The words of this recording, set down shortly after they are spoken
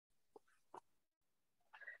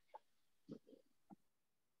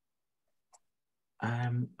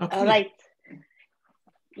Okay. All right.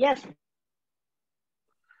 Yes.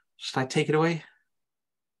 Should I take it away?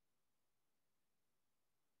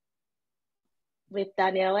 With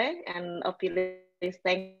Daniele, and obviously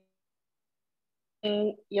thank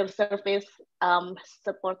your service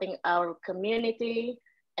supporting our community,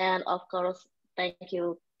 and of course thank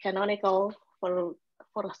you Canonical for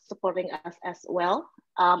supporting us as well.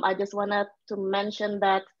 I just wanted to mention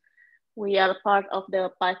that we are part of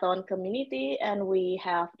the Python community, and we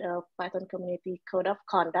have the Python community code of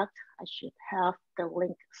conduct. I should have the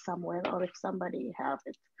link somewhere, or if somebody has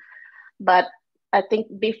it, but I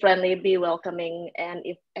think be friendly, be welcoming, and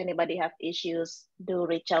if anybody have issues, do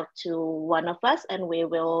reach out to one of us, and we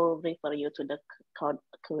will refer you to the code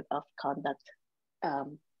of conduct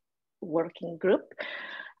working group.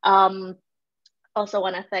 Also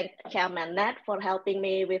want to thank Cam and Nat for helping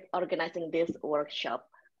me with organizing this workshop.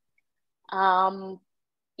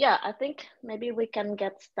 Yeah, I think maybe we can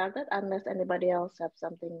get started unless anybody else have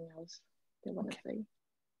something else they want to say.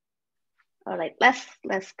 All right, let's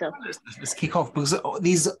go. Let's kick off, because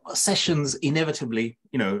these sessions inevitably,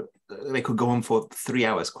 you know, they could go on for 3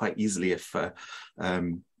 hours quite easily if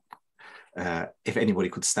anybody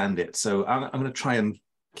could stand it. So I'm going to try and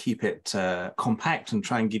keep it compact and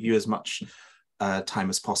try and give you as much time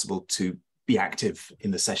as possible to be active in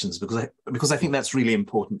the sessions, because I think that's really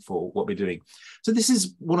important for what we're doing. So this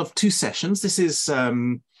is one of 2 sessions. This is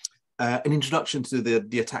an introduction to the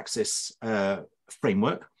Diataxis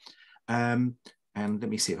framework. And let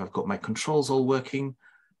me see if I've got my controls all working.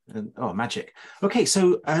 And, oh, magic. Okay,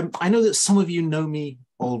 so I know that some of you know me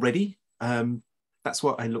already. That's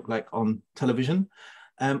what I look like on television.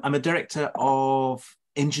 I'm a director of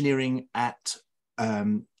engineering at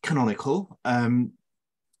Canonical.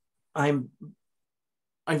 I've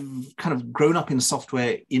kind of grown up in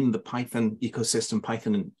software in the Python ecosystem,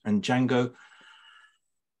 Python and Django.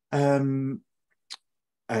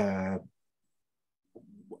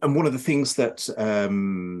 And one of the things that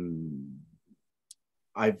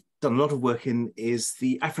I've done a lot of work in is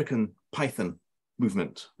the African Python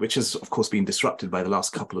movement, which has, of course, been disrupted by the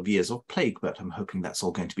last couple of years of plague, but I'm hoping that's all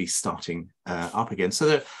going to be starting up again.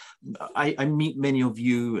 So I meet many of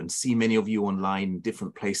you and see many of you online in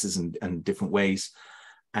different places and different ways.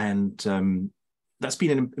 And that's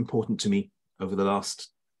been important to me over the last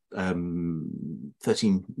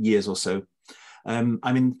 13 years or so. I'm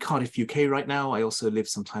in Cardiff, UK right now. I also live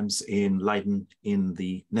sometimes in Leiden in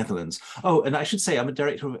the Netherlands. Oh, and I should say I'm a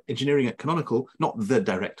director of engineering at Canonical, not the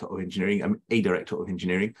director of engineering, I'm a director of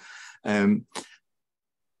engineering. And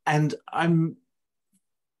I'm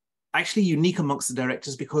actually unique amongst the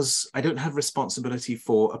directors because I don't have responsibility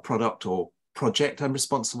for a product or project. I'm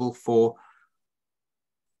responsible for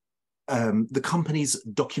the company's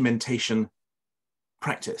documentation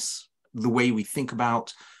practice, the way we think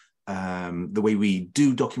about the way we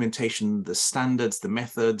do documentation, the standards, the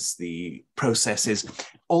methods, the processes,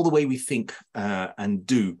 all the way we think and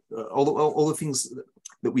do, all the things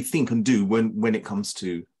that we think and do when it comes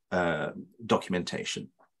to documentation.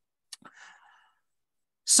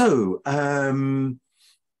 So,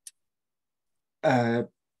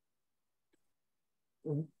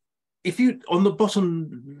 if you, on the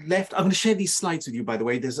bottom left, I'm going to share these slides with you, by the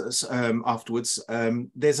way, there's afterwards.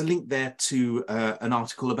 There's a link there to an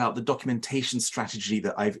article about the documentation strategy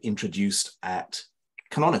that I've introduced at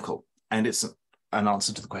Canonical. And it's an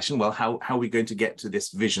answer to the question, well, how are we going to get to this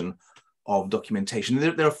vision of documentation?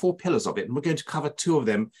 There are 4 pillars of it, and we're going to cover 2 of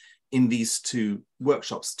them in these 2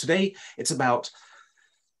 workshops. Today, it's about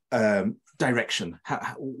direction.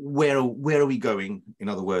 Where are we going, in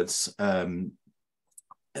other words?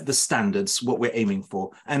 The standards, what we're aiming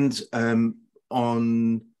for. And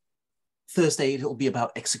on Thursday, it'll be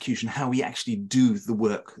about execution, how we actually do the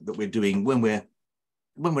work that we're doing when we're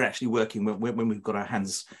actually working, when we've got our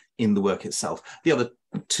hands in the work itself. The other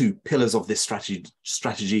 2 pillars of this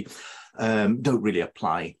strategy don't really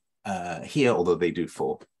apply here, although they do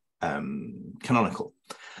for Canonical.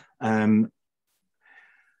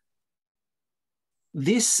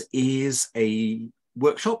 This is a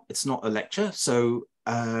workshop, it's not a lecture, so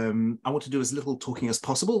I want to do as little talking as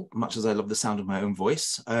possible, much as I love the sound of my own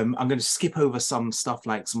voice. I'm going to skip over some stuff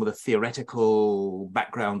like some of the theoretical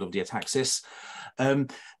background of Diataxis.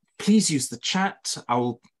 Please use the chat.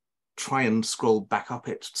 I'll try and scroll back up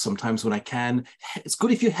it sometimes when I can. It's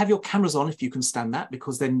good if you have your cameras on, if you can stand that,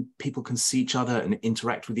 because then people can see each other and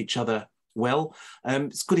interact with each other well.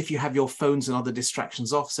 It's good if you have your phones and other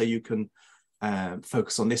distractions off so you can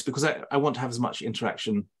focus on this, because I want to have as much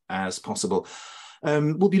interaction as possible.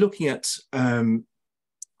 We'll be looking at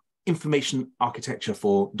information architecture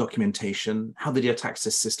for documentation, how the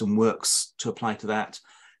Diataxis system works to apply to that,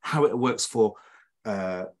 how it works for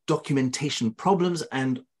documentation problems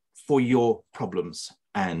and for your problems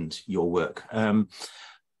and your work.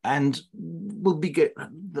 And I'll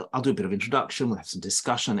do a bit of introduction, we'll have some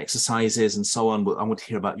discussion, exercises and so on. I want to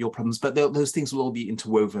hear about your problems, but those things will all be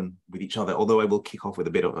interwoven with each other, although I will kick off with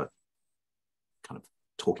a bit of a kind of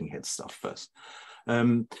talking head stuff first.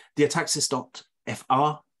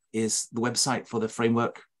 Diataxis.fr is the website for the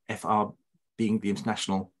framework, FR being the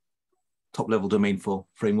international top-level domain for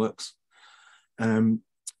frameworks.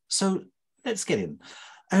 So let's get in.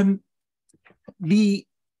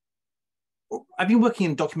 I've been working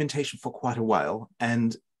in documentation for quite a while,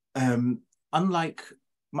 and unlike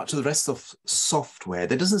much of the rest of software,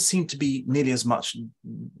 there doesn't seem to be nearly as much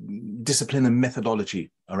discipline and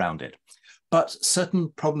methodology around it. But certain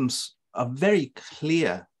problems are very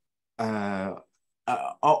clear, are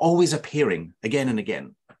always appearing again and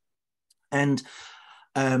again. And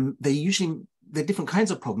they're different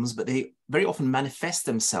kinds of problems, but they very often manifest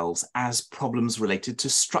themselves as problems related to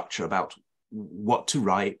structure, about what to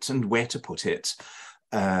write and where to put it,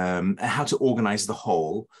 how to organize the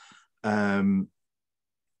whole. And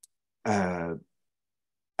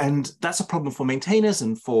that's a problem for maintainers,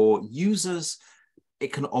 and for users,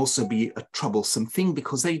 it can also be a troublesome thing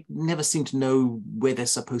because they never seem to know where they're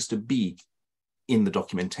supposed to be in the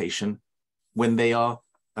documentation when they are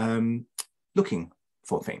looking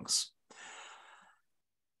for things.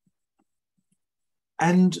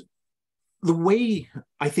 And the way,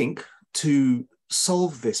 I think, to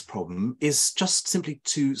solve this problem is just simply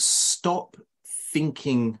to stop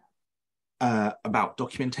thinking about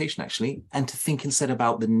documentation, actually, and to think instead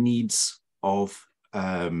about the needs of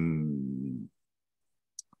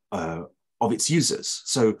its users.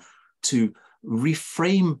 So to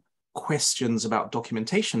reframe questions about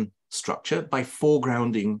documentation structure by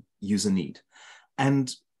foregrounding user need.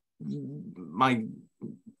 And my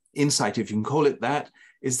insight, if you can call it that,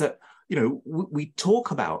 is that, you know, we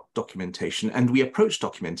talk about documentation and we approach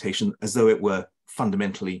documentation as though it were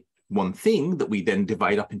fundamentally one thing that we then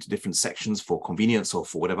divide up into different sections for convenience or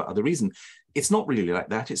for whatever other reason. It's not really like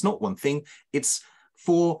that. It's not one thing. It's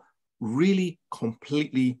four really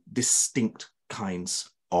completely distinct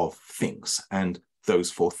kinds of things. And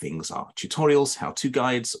those four things are tutorials, how-to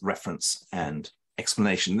guides, reference, and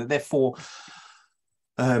explanation. They're four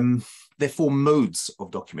modes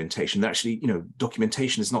of documentation. They're actually, you know,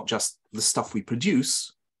 documentation is not just the stuff we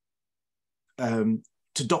produce.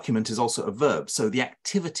 To document is also a verb. So the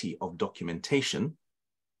activity of documentation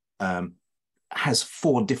includes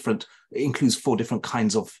four different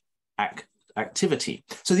kinds of activity.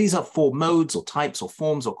 So these are four modes or types or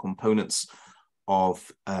forms or components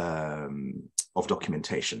of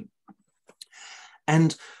documentation.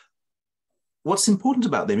 And what's important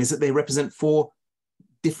about them is that they represent four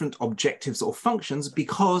different objectives or functions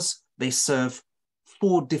because they serve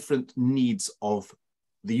four different needs of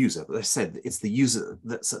the user. As I said, it's the user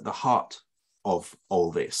that's at the heart of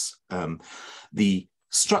all this. The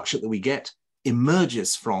structure that we get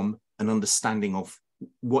emerges from an understanding of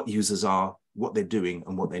what users are, what they're doing,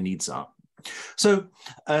 and what their needs are. So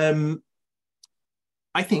I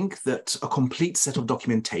think that a complete set of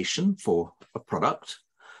documentation for a product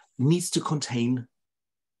needs to contain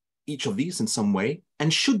each of these in some way,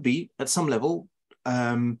 and should be at some level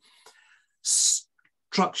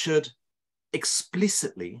structured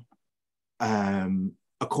explicitly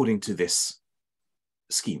according to this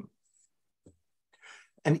scheme.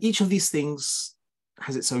 And each of these things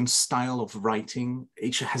has its own style of writing,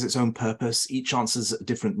 each has its own purpose, each answers a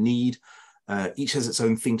different need, each has its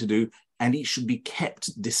own thing to do, and each should be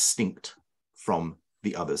kept distinct from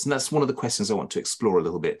the others. And that's one of the questions I want to explore a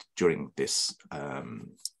little bit during this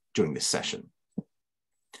session.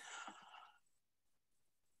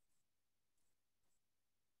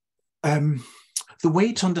 The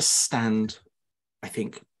way to understand, I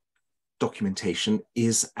think, documentation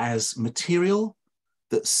is as material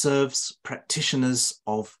that serves practitioners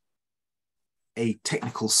of a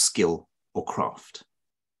technical skill or craft,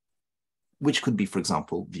 which could be, for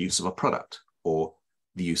example, the use of a product or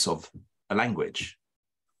the use of a language,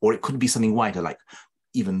 or it could be something wider, like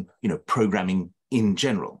even, you know, programming in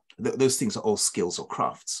general. Those things are all skills or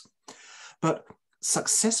crafts. But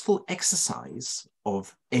successful exercise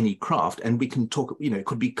of any craft, and we can talk, you know, it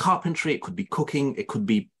could be carpentry, it could be cooking, it could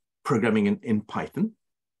be programming in Python,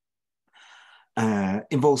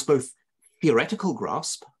 involves both theoretical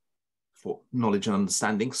grasp for knowledge and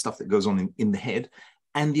understanding, stuff that goes on in the head,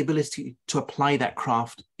 and the ability to apply that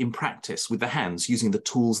craft in practice with the hands, using the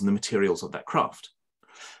tools and the materials of that craft.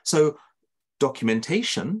 So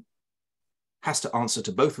documentation has to answer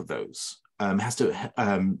to both of those. It has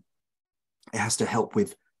to help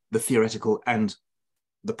with the theoretical and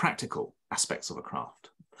the practical aspects of a craft.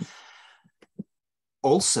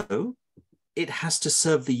 Also, it has to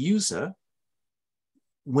serve the user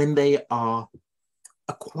when they are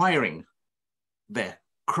acquiring their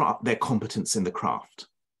competence in the craft,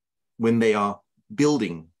 when they are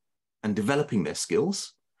building and developing their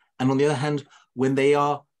skills, and on the other hand, when they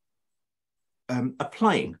are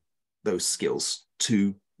applying those skills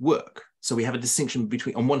to work. So we have a distinction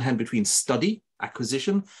between, on one hand, between study,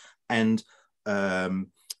 acquisition, and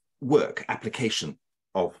work, application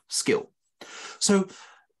of skill. So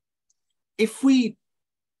if we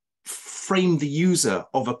frame the user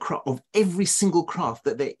of every single craft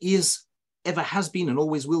that there is, ever has been, and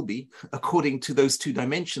always will be, according to those two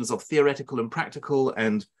dimensions of theoretical and practical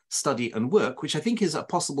and study and work, which I think is a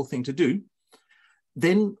possible thing to do,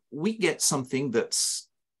 then we get something that's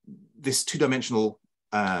this two-dimensional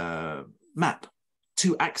map,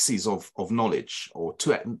 two axes of knowledge, or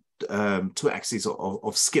two axes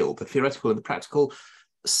of skill, the theoretical and the practical,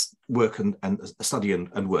 work and study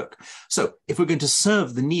and work. So if we're going to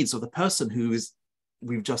serve the needs of the person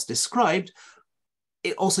we've just described,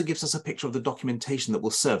 it also gives us a picture of the documentation that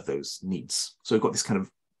will serve those needs. So we've got this kind of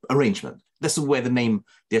arrangement. This is where the name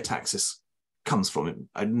Diataxis comes from.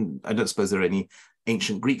 I don't suppose there are any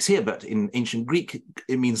ancient Greeks here, but in ancient Greek,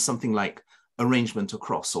 it means something like arrangement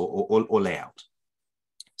across or layout.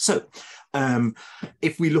 So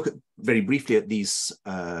if we look at very briefly at these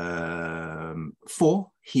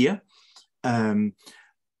four here,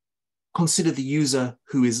 consider the user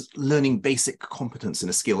who is learning basic competence in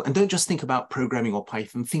a skill, and don't just think about programming or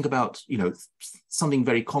Python. Think about, you know, something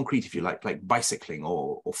very concrete, if you like bicycling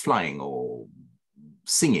or flying or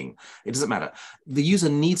singing. It doesn't matter. The user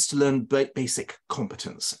needs to learn basic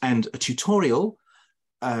competence, and a tutorial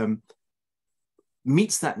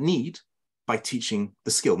meets that need by teaching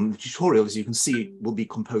the skill. And the tutorial, as you can see, will be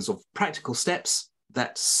composed of practical steps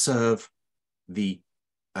that serve the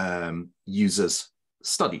user's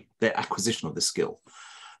study, their acquisition of the skill.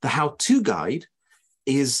 The how-to guide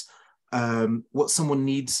is what someone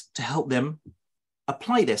needs to help them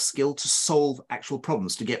apply their skill to solve actual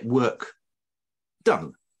problems, to get work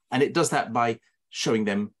done. And it does that by showing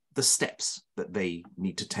them the steps that they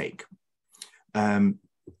need to take.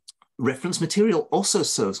 Reference material also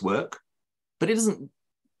serves work, but it doesn't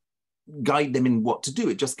guide them in what to do.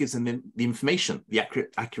 It just gives them the information, the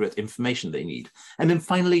accurate information they need. And then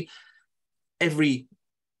finally, every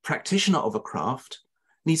practitioner of a craft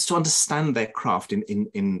needs to understand their craft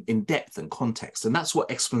in depth and context. And that's what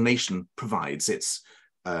explanation provides. It's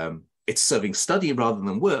serving study rather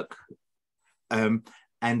than work. And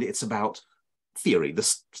it's about theory, the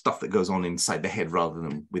stuff that goes on inside the head rather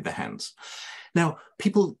than with the hands. Now,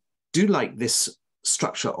 people do like this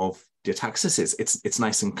structure of Diataxis. It's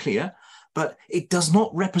nice and clear, but it does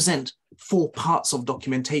not represent 4 parts of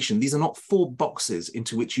documentation. These are not 4 boxes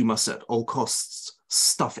into which you must at all costs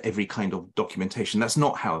stuff every kind of documentation. That's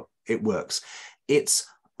not how it works. It's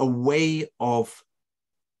a way of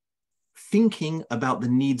thinking about the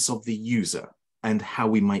needs of the user and how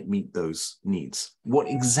we might meet those needs. What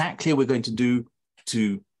exactly we're going to do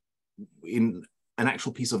in an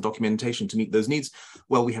actual piece of documentation to meet those needs,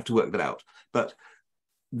 well, we have to work that out. But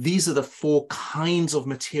these are the 4 kinds of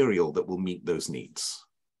material that will meet those needs.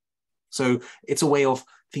 So it's a way of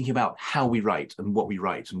thinking about how we write and what we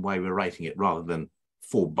write and why we're writing it, rather than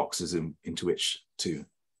 4 boxes into which to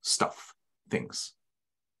stuff things.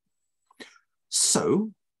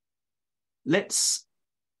 So let's,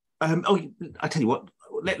 I tell you what,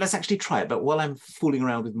 let's actually try it. But while I'm fooling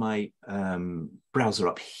around with my browser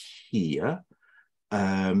up here,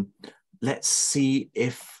 let's see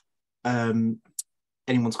if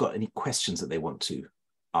anyone's got any questions that they want to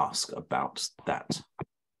ask about that.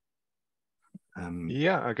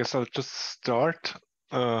 Yeah, I guess I'll just start.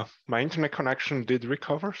 My internet connection did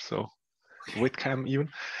recover, so webcam even.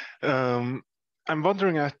 I'm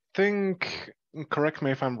wondering, I think, correct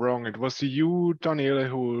me if I'm wrong, it was you, Daniele,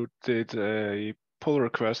 who did a pull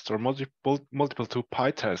request or multiple to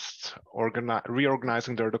PyTest,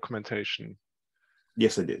 reorganizing their documentation.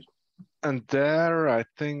 Yes, I did. And there, I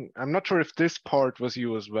think, I'm not sure if this part was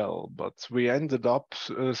you as well, but we ended up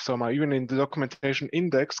somehow, even in the documentation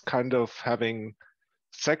index, kind of having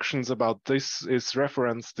sections about this is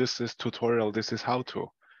reference, this is tutorial, this is how to.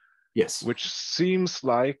 Yes. Which seems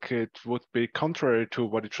like it would be contrary to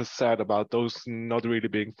what you just said about those not really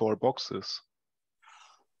being 4 boxes.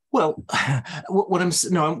 Well, I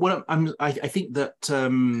think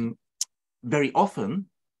that very often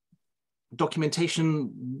documentation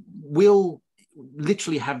will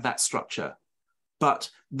literally have that structure. but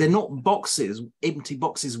they're not boxes, empty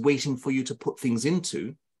boxes waiting for you to put things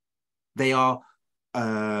into. They are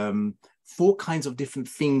 4 kinds of different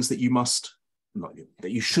things that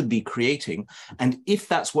that you should be creating. And if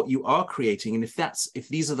that's what you are creating, and if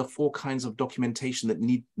these are the 4 kinds of documentation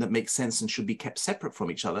that make sense and should be kept separate from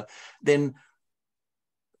each other, then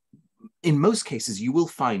in most cases you will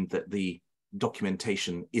find that the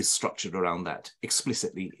documentation is structured around that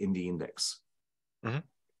explicitly in the index. Mm-hmm.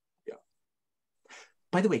 Yeah.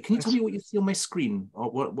 By the way, can you tell me what you see on my screen, or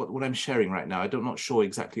what I'm sharing right now? I'm not sure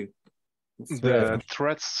exactly. The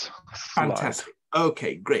threads slide. Fantastic.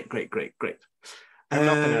 Okay, great. And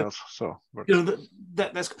nothing else. So you know,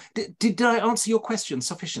 that's. Did I answer your question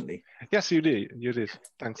sufficiently? yes, you did. You did.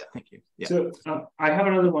 Thanks. Yeah, thank you. Yeah. So I have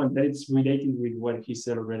another one that it's related with what he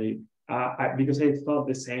said already. Because I thought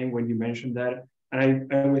the same when you mentioned that,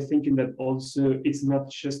 and I was thinking that also it's not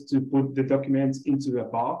just to put the documents into a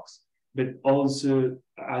box, but also,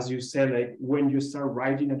 as you said, like when you start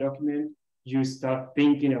writing a document, you start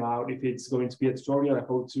thinking about if it's going to be a tutorial, a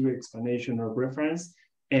how-to, explanation, or reference.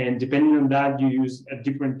 And depending on that, you use a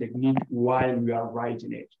different technique while you are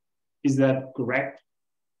writing it. Is that correct?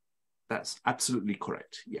 That's absolutely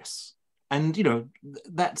correct, yes. And, you know,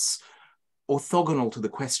 that's orthogonal to the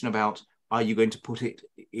question about, are you going to put it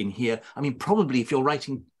in here? I mean, probably if you're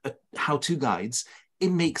writing how-to guides, it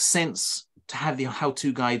makes sense to have the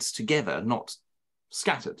how-to guides together, not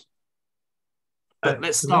scattered. But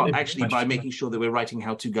let's start actually by making sure that we're writing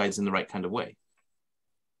how-to guides in the right kind of way.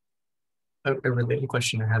 A related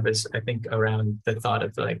question I have is, I think, around the thought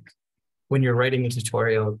of like, when you're writing a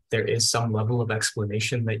tutorial, there is some level of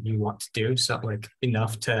explanation that you want to do, so like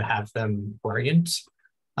enough to have them orient.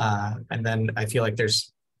 And then I feel like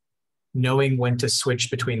there's knowing when to switch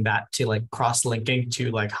between that to like cross-linking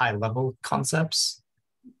to like high-level concepts.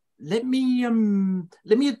 Let me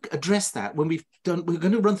address that when we've done. We're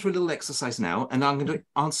going to run through a little exercise now, and I'm going to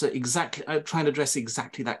answer exactly. Try and address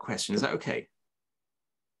exactly that question. Is that okay?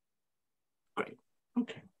 Great.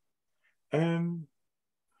 Okay.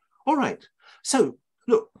 All right. So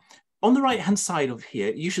look, on the right-hand side of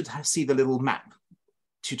here, you should see the little map: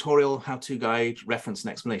 tutorial, how-to guide, reference,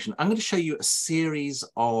 and explanation. I'm going to show you a series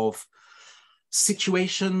of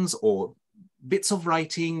situations or bits of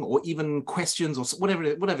writing, or even questions, or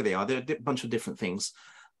whatever they are. They're a bunch of different things.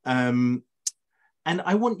 And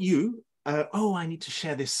I want you. Oh, I need to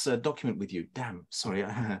share this document with you. Damn, sorry.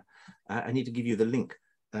 I need to give you the link.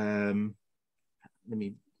 Let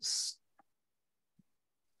me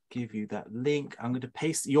give you that link. I'm going to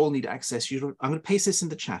paste. You all need access. I'm going to paste this in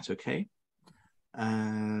the chat, okay?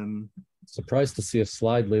 Surprised to see a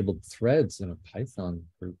slide labeled threads in a Python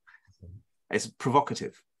group. It's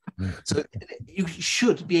provocative. So you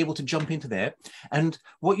should be able to jump into there. And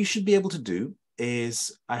what you should be able to do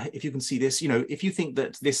is, if you can see this, you know, if you think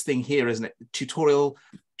that this thing here is a tutorial,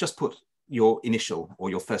 just put your initial or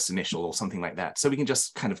your first initial or something like that. So we can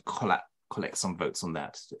just kind of collect some votes on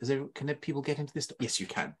that. Can people get into this? Yes, you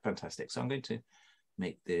can. Fantastic. So I'm going to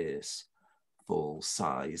make this full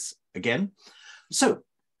size again. So,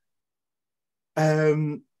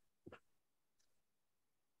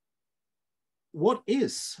 what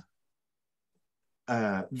is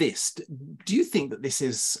this? Do you think that this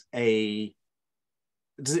is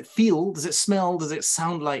does it feel, does it smell, does it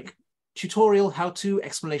sound like tutorial, how-to,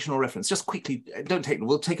 explanation, or reference? Just quickly,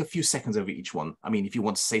 we'll take a few seconds over each one. I mean, if you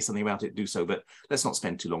want to say something about it, do so, but let's not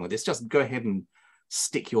spend too long on this. Just go ahead and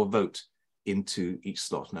stick your vote into each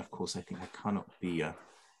slot. And of course, I think I cannot be, yeah.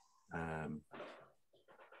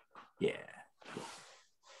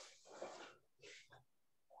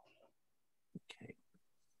 Okay.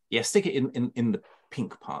 Yeah, stick it in the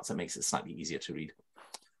pink parts. That makes it slightly easier to read.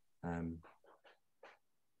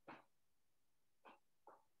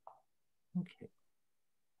 Okay.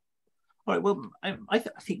 All right. Well, I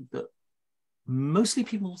think that mostly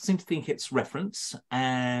people seem to think it's reference,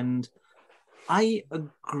 and I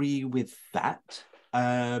agree with that.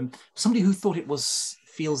 Somebody who thought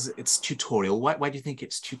feels it's tutorial. Why do you think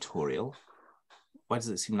it's tutorial? Why does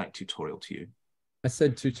it seem like tutorial to you? I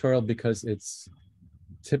said tutorial because it's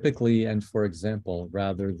typically and for example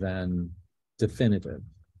rather than definitive.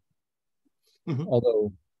 Mm-hmm.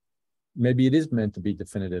 Although maybe it is meant to be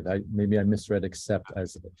definitive. Maybe I misread except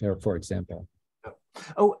as for example.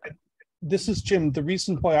 Oh, this is Jim. The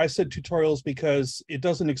reason why I said tutorials because it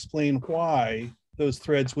doesn't explain why those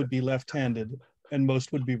threads would be left-handed and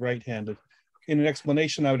most would be right-handed. In an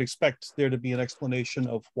explanation, I would expect there to be an explanation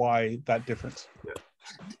of why that difference.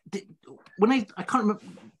 When I can't remember,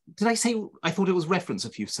 did I say I thought it was reference a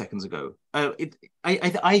few seconds ago?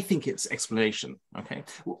 I think it's explanation. Okay,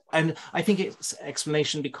 and I think it's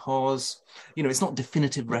explanation because it's not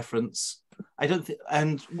definitive reference. I don't think.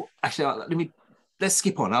 And actually, let's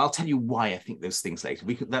skip on. I'll tell you why I think those things later.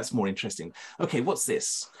 That's more interesting. Okay, what's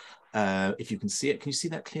this? If you can see it, can you see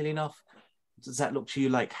that clearly enough? Does that look to you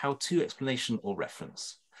like how-to, explanation, or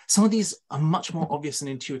reference? Some of these are much more obvious and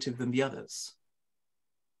intuitive than the others.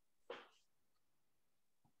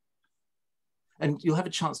 And you'll have a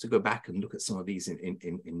chance to go back and look at some of these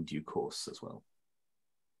in due course as well.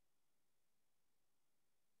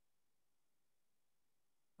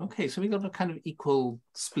 Okay, so we've got a kind of equal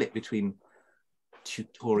split between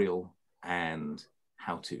tutorial and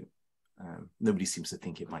how-to. Nobody seems to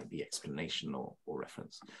think it might be explanation or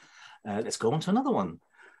reference. Let's go on to another one.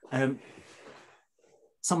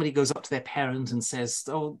 Somebody goes up to their parent and says,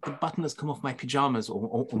 oh, the button has come off my pajamas,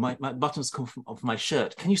 or my button's come off my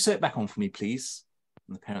shirt. Can you sew it back on for me, please?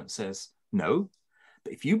 And the parent says, no,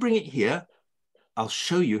 but if you bring it here, I'll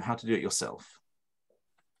show you how to do it yourself.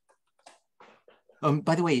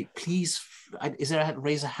 By the way, please, is there a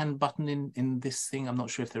raise a hand button in this thing? I'm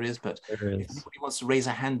not sure if there is, but if anybody wants to raise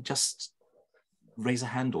a hand, just raise a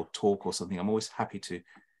hand or talk or something. I'm always happy to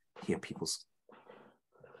hear people's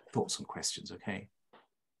thoughts and questions, okay?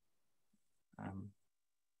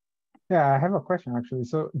 Yeah, I have a question actually.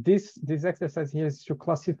 So this exercise here is to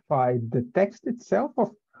classify the text itself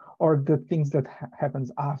or the things that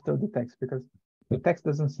happens after the text, because the text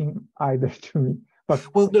doesn't seem either to me.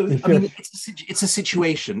 But well, no, I mean, it's a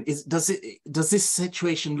situation. Does this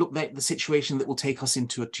situation look like the situation that will take us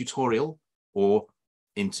into a tutorial or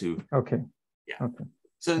into? Okay. Yeah. Okay.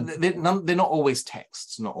 So they're not always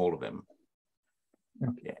texts, not all of them.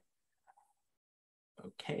 Okay. Yeah.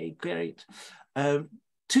 Okay, great.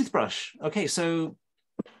 Toothbrush. Okay, so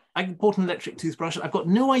I bought an electric toothbrush. I've got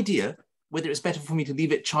no idea whether it's better for me to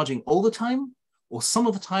leave it charging all the time or some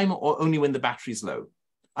of the time or only when the battery's low.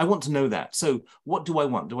 I want to know that. So what do I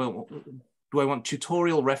want? Do I want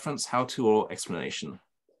tutorial, reference, how-to, or explanation?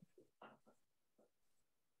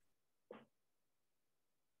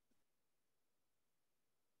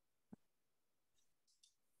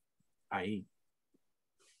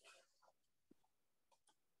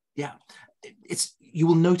 Yeah, you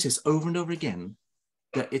will notice over and over again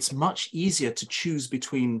that it's much easier to choose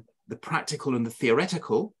between the practical and the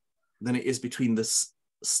theoretical than it is between the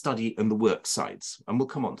study and the work sides. And we'll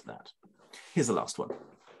come on to that. Here's the last one.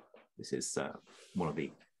 This is one of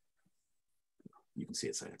the, you can see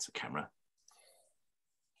it's a camera.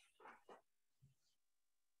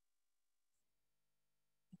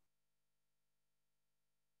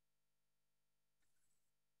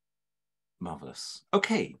 Marvelous.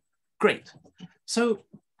 Okay, great. So,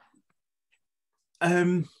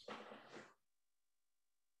 I'll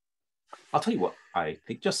tell you what I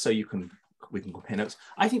think, just so we can compare notes.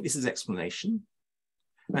 I think this is explanation,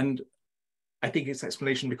 and I think it's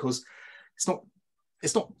explanation because it's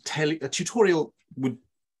not telling. A tutorial would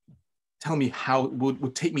tell me how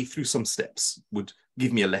would take me through some steps, would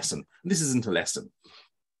give me a lesson. This isn't a lesson.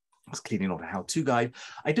 It's clearly not a how-to guide.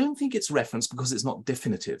 I don't think it's reference because it's not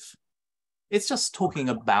definitive. It's just talking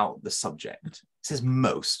about the subject. It says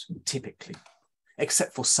most, typically,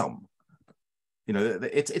 except for some. You know,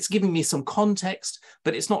 it's giving me some context,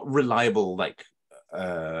 but it's not reliable, like,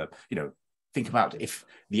 you know, think about if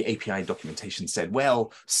the API documentation said,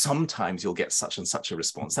 well, sometimes you'll get such and such a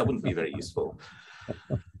response. That wouldn't be very useful.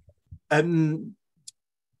 I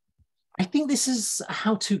think this is a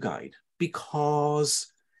how-to guide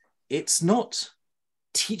because it's not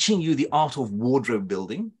teaching you the art of wardrobe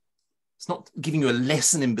building. It's not giving you a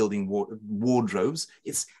lesson in building wardrobes.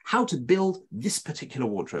 It's how to build this particular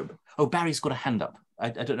wardrobe. Oh, Barry's got a hand up.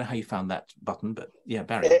 I don't know how you found that button, but yeah,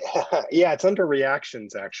 Barry. Yeah, it's under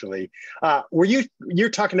reactions, actually. You're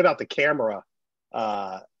talking about the camera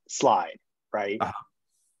slide, right?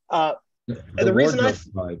 The reason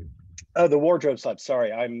slide. Oh, the wardrobe slide.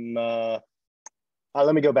 Sorry, let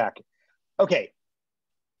me go back. Okay.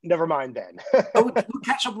 Never mind then. Oh,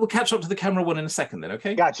 we'll catch up to the camera one in a second then,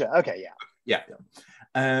 okay? Gotcha. Okay, yeah.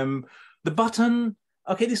 Yeah. The button,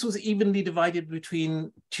 okay, this was evenly divided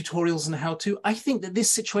between tutorials and how-to. I think that this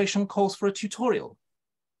situation calls for a tutorial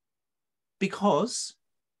because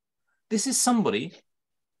this is somebody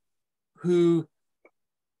who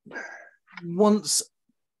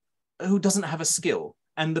doesn't have a skill,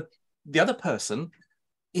 and the other person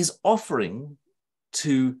is offering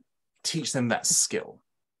to teach them that skill.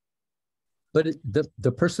 But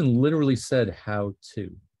the person literally said how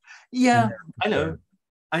to. Yeah, I know.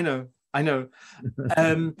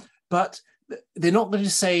 But they're not going to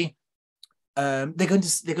say, they're going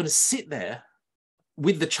to sit there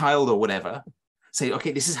with the child or whatever, say,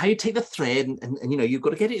 okay, this is how you take the thread, and you know, you've got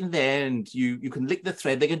to get it in there, and you can lick the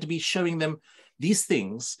thread. They're going to be showing them these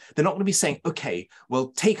things. They're not going to be saying, okay, well,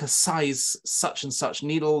 take a size such and such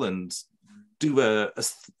needle and do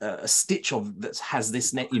a stitch of that has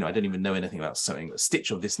this name. You know, I don't even know anything about sewing. A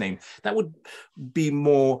stitch of this name. That would be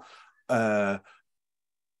more.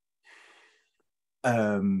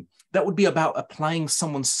 That would be about applying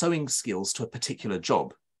someone's sewing skills to a particular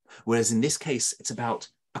job, whereas in this case, it's about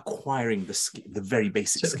acquiring the very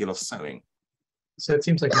basic skill of sewing. So it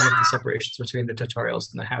seems like one of the separations between the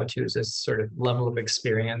tutorials and the how-tos is sort of level of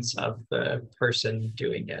experience of the person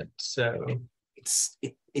doing it. So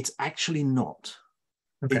it's actually not.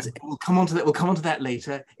 Okay. We'll come on to that. We'll come on to that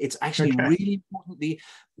later. It's actually really importantly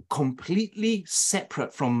completely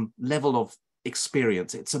separate from level of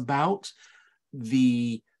experience. It's about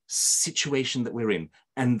the situation that we're in,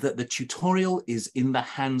 and that the tutorial is in the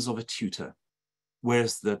hands of a tutor,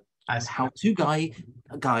 whereas the how-to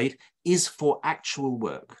guide is for actual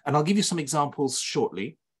work. And I'll give you some examples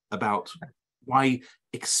shortly about why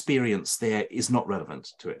experience there is not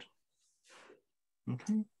relevant to it.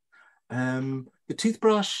 Okay. The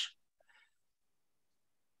toothbrush.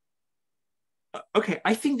 Okay,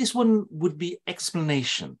 I think this one would be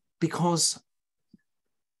explanation, because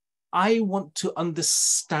I want to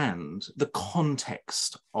understand the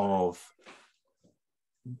context of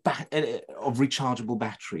rechargeable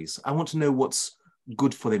batteries. I want to know what's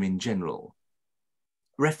good for them in general.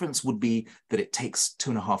 Reference would be that it takes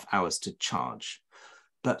 2.5 hours to charge,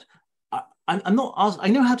 but I'm not. I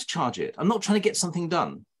know how to charge it. I'm not trying to get something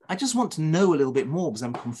done. I just want to know a little bit more because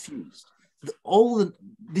I'm confused.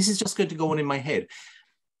 This is just going to go on in my head.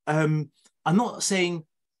 I'm not saying.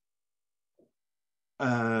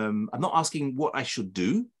 I'm not asking what I should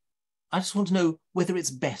do. I just want to know whether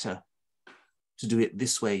it's better to do it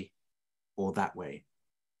this way or that way.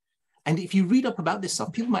 And if you read up about this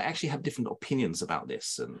stuff, people might actually have different opinions about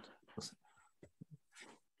this.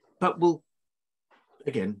 But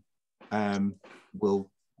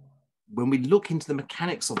when we look into the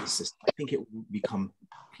mechanics of the system, I think it will become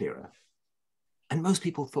clearer. And most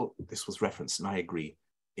people thought this was reference, and I agree.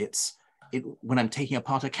 When I'm taking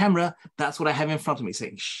apart a camera, that's what I have in front of me,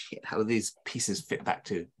 saying, shit, how do these pieces fit back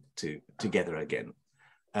together again?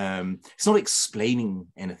 It's not explaining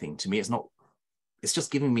anything to me. It's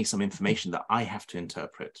just giving me some information that I have to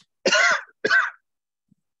interpret.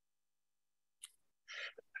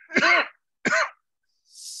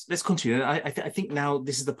 Let's continue. I think now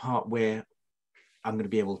this is the part where I'm going to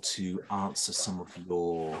be able to answer some of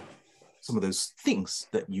those things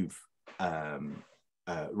that you've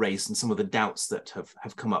raised and some of the doubts that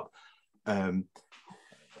have come up.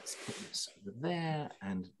 Let's put this over there,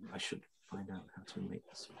 and I should find out how to make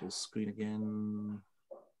this full screen again.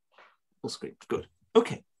 Full screen, good.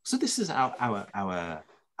 Okay, so this is our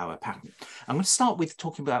pattern. I'm going to start with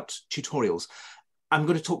talking about tutorials. I'm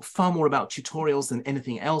going to talk far more about tutorials than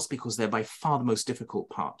anything else because they're by far the most difficult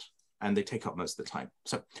part and they take up most of the time.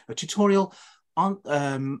 So a tutorial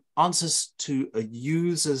answers to a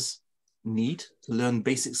user's need to learn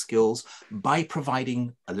basic skills by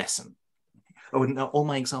providing a lesson. Oh, and all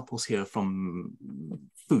my examples here are from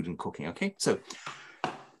food and cooking, okay? So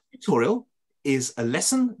tutorial is a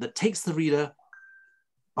lesson that takes the reader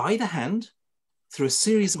by the hand through a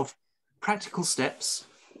series of practical steps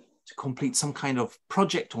to complete some kind of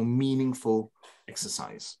project or meaningful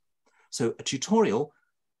exercise. So a tutorial,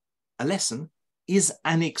 a lesson, is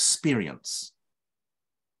an experience.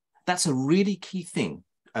 That's a really key thing.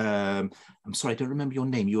 I'm sorry, I don't remember your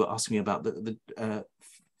name. You were asking me about the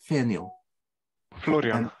Fernil.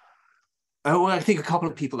 Florian. Oh, well, I think a couple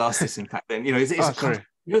of people asked this, in fact, then, you know,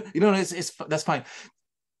 that's fine.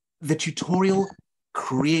 The tutorial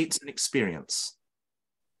creates an experience.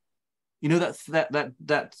 You know,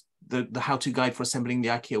 the how-to guide for assembling the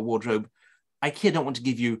IKEA wardrobe. IKEA don't want to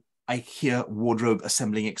give you IKEA wardrobe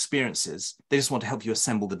assembling experiences. They just want to help you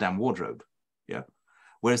assemble the damn wardrobe. Yeah.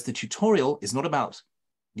 Whereas the tutorial is not about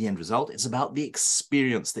the end result. It's about the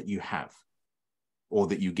experience that you have or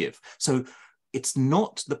that you give. So it's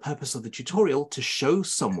not the purpose of the tutorial to show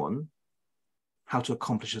someone how to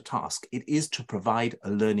accomplish a task. It is to provide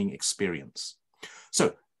a learning experience.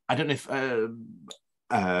 So I don't know if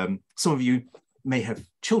some of you may have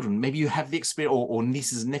children. Maybe you have the experience, or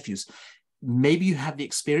nieces and nephews. Maybe you have the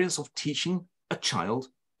experience of teaching a child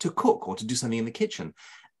to cook or to do something in the kitchen.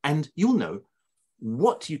 And you'll know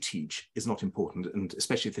what you teach is not important, and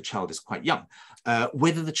especially if the child is quite young.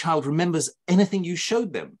 Whether the child remembers anything you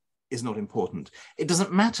showed them is not important. It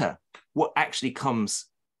doesn't matter what actually comes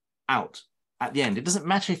out at the end. It doesn't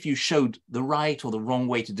matter if you showed the right or the wrong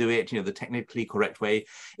way to do it, the technically correct way.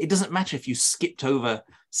 It doesn't matter if you skipped over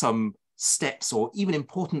some steps or even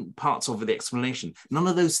important parts of the explanation. None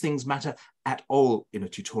of those things matter at all in a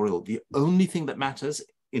tutorial. The only thing that matters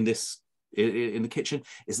in the kitchen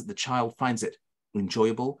is that the child finds it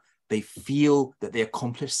enjoyable. They feel that they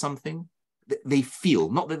accomplished something. They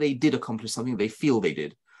feel, not that they did accomplish something, they feel they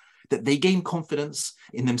did. That they gain confidence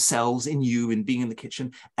in themselves, in you, in being in the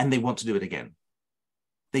kitchen, and they want to do it again.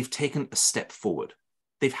 They've taken a step forward.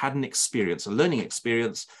 They've had an experience, a learning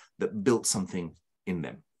experience that built something in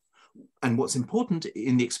them. And what's important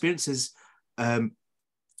in the experience is that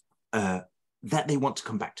they want to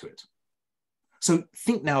come back to it. So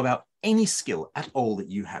think now about any skill at all that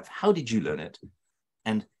you have. How did you learn it?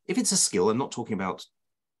 And if it's a skill, I'm not talking about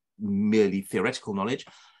merely theoretical knowledge,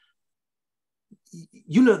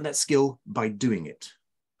 you learn that skill by doing it.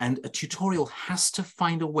 And a tutorial has to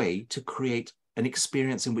find a way to create an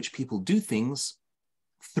experience in which people do things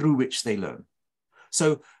through which they learn.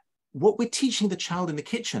 So what we're teaching the child in the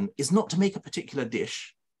kitchen is not to make a particular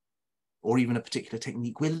dish or even a particular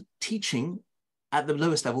technique. We're teaching at the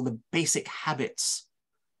lowest level the basic habits,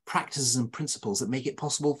 practices, and principles that make it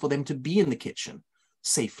possible for them to be in the kitchen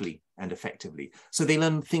safely and effectively. So they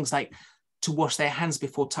learn things like to wash their hands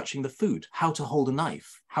before touching the food, how to hold a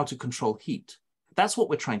knife, how to control heat. That's what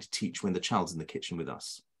we're trying to teach when the child's in the kitchen with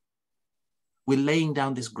us. We're laying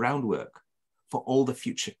down this groundwork for all the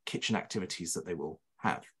future kitchen activities that they will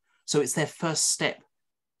have. So it's their first step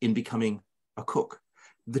in becoming a cook.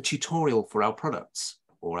 The tutorial for our products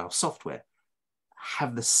or our software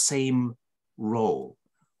have the same role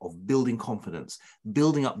of building confidence,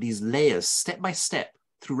 building up these layers step by step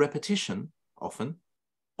through repetition, often,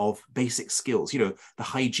 of basic skills. The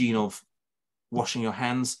hygiene of washing your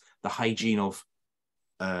hands, the hygiene of,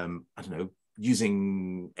 I don't know,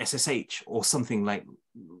 using SSH or something like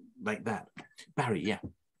that. Barry, yeah.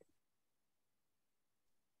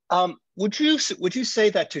 Would you say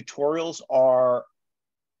that tutorials are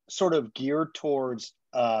sort of geared towards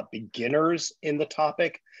beginners in the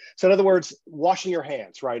topic? So in other words, washing your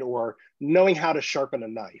hands, right? Or knowing how to sharpen a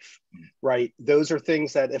knife, right? Those are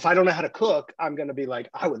things that if I don't know how to cook, I'm going to be like,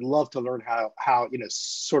 I would love to learn how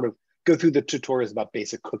sort of go through the tutorials about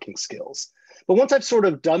basic cooking skills. But once I've sort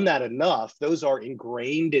of done that enough, those are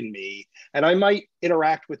ingrained in me, and I might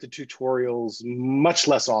interact with the tutorials much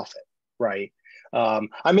less often, right?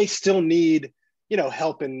 I may still need,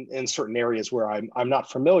 help in certain areas where I'm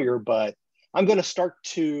not familiar, but I'm going to start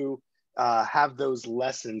to have those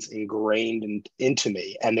lessons ingrained into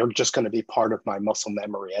me, and they're just going to be part of my muscle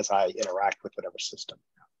memory as I interact with whatever system.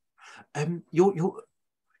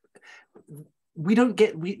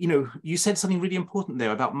 You said something really important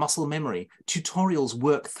there about muscle memory. Tutorials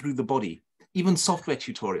work through the body, even software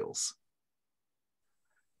tutorials.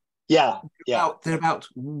 Yeah. They're about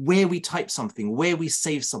where we type something, where we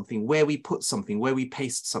save something, where we put something, where we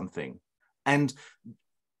paste something. And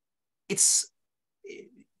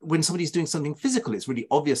when somebody's doing something physical, it's really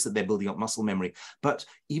obvious that they're building up muscle memory. But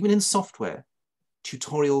even in software,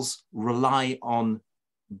 tutorials rely on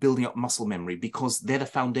building up muscle memory because they're the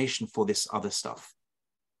foundation for this other stuff.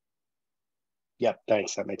 Yeah,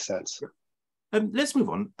 thanks. That makes sense. Let's move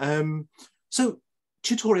on. So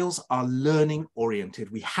tutorials are learning oriented.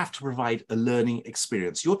 We have to provide a learning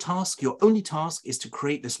experience. Your only task is to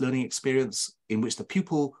create this learning experience in which the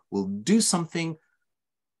pupil will do something,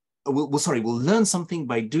 will learn something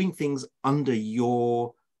by doing things under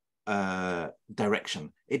your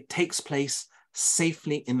direction. It takes place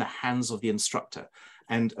safely in the hands of the instructor.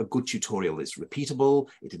 And a good tutorial is repeatable,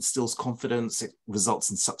 it instills confidence, it results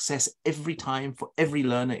in success every time for every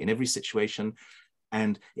learner in every situation.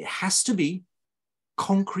 And it has to be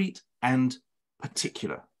concrete and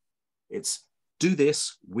particular. It's do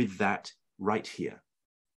this with that right here.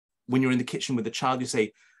 When you're in the kitchen with the child, you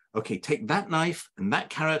say, okay, take that knife and that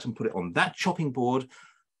carrot and put it on that chopping board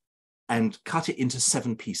and cut it into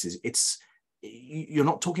 7 pieces. You're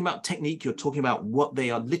not talking about technique, you're talking about what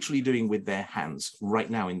they are literally doing with their hands right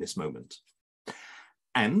now in this moment.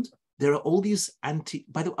 And there are all these I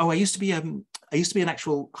used to be an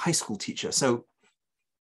actual high school teacher, so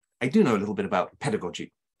I do know a little bit about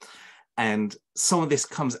pedagogy. And some of this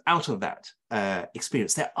comes out of that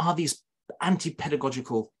experience. There are these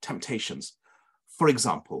anti-pedagogical temptations. For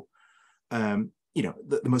example, the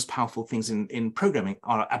most powerful things in programming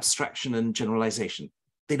are abstraction and generalization.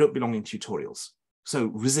 They don't belong in tutorials. So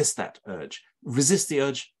resist that urge. Resist the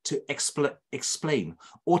urge to explain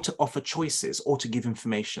or to offer choices or to give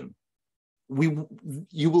information. You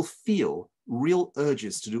will feel real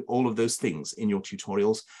urges to do all of those things in your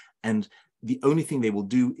tutorials, and the only thing they will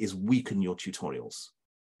do is weaken your tutorials.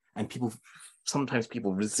 And sometimes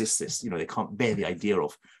people resist this, they can't bear the idea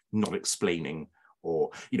of not explaining,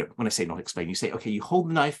 or, when I say not explain, you say, okay, you hold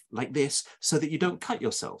the knife like this so that you don't cut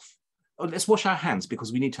yourself. Oh, let's wash our hands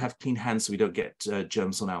because we need to have clean hands so we don't get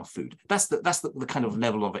germs on our food. That's the kind of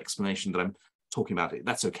level of explanation that I'm talking about.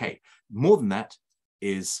 That's okay. More than that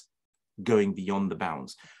is going beyond the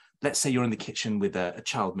bounds. Let's say you're in the kitchen with a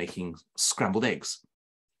child making scrambled eggs.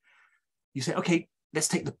 You say, okay, let's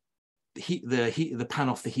take the pan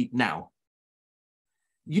off the heat now.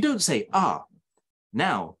 You don't say,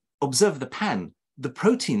 now observe the pan. The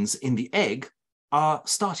proteins in the egg are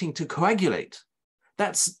starting to coagulate.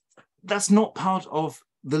 That's not part of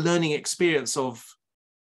the learning experience of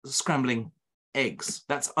scrambling eggs.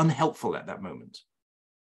 That's unhelpful at that moment.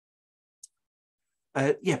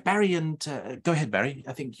 Yeah, Barry, and go ahead, Barry.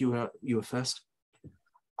 I think you were first.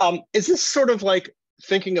 Is this sort of like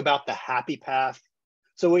thinking about the happy path?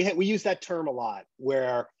 So we use that term a lot,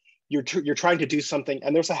 where you're trying to do something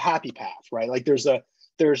and there's a happy path, right? Like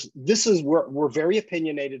we're very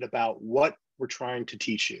opinionated about what we're trying to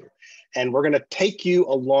teach you, and we're going to take you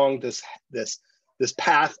along this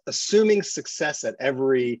path, assuming success at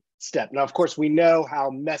every step. Now, of course, we know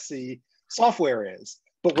how messy software is,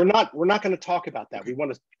 but we're not going to talk about that. We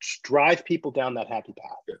want to drive people down that happy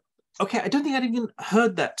path. Okay, I don't think I'd even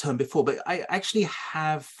heard that term before, but I actually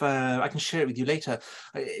have, I can share it with you later.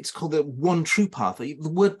 It's called the one true path. The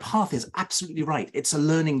word path is absolutely right. It's a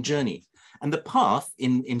learning journey. And the path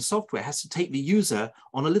in software has to take the user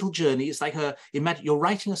on a little journey. It's like imagine you're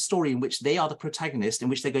writing a story in which they are the protagonist, in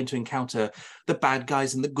which they're going to encounter the bad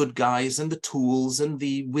guys and the good guys and the tools and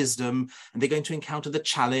the wisdom, and they're going to encounter the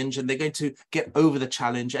challenge, and they're going to get over the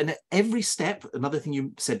challenge. And at every step, another thing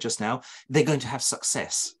you said just now, they're going to have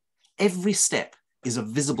success. Every step is a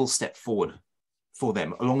visible step forward for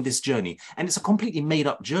them along this journey. And it's a completely made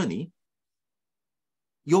up journey.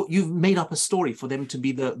 You've made up a story for them to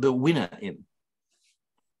be the winner in.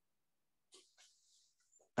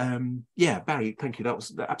 Yeah, Barry, thank you. That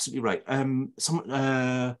was absolutely right. I'm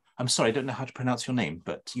sorry, I don't know how to pronounce your name,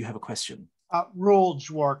 but you have a question.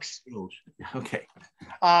 Rolge works. Okay.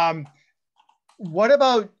 What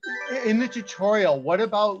about in the tutorial? What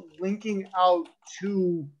about linking out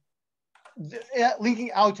to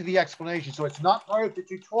the explanation? So it's not part of the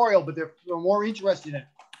tutorial, but they're more interested in it.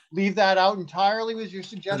 Leave that out entirely was your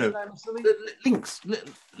suggestion, I'm assuming?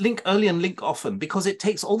 Link early and link often, because it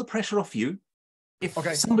takes all the pressure off you. If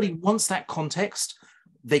somebody wants that context,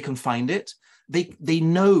 they can find it. They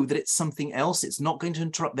know that it's something else. It's not going to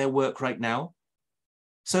interrupt their work right now.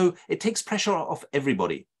 So it takes pressure off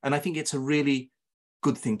everybody. And I think it's a really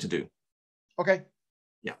good thing to do. Okay.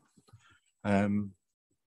 Yeah.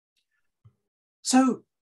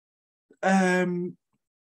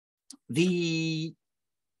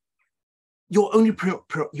 Your only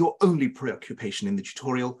preoccupation in the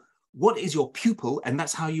tutorial, what is your pupil, and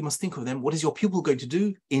that's how you must think of them, what is your pupil going to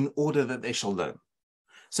do in order that they shall learn?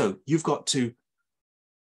 So you've got to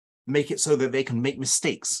make it so that they can make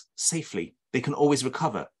mistakes safely. They can always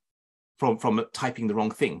recover from typing the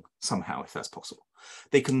wrong thing somehow, if that's possible.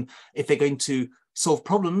 They can, if they're going to solve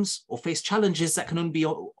problems or face challenges, that can only be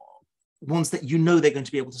ones that they're going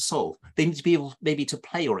to be able to solve. They need to be able maybe to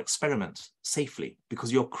play or experiment safely,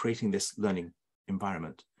 because you're creating this learning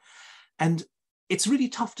environment. And it's really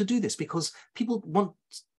tough to do this because people want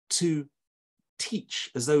to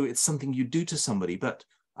teach as though it's something you do to somebody, but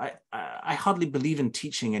I hardly believe in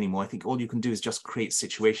teaching anymore. I think all you can do is just create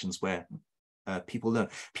situations where people learn.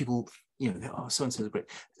 People, oh, so-and-so is great.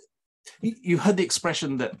 You heard the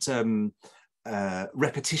expression that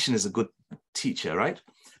repetition is a good teacher, right?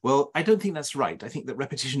 Well, I don't think that's right. I think that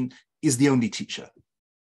repetition is the only teacher.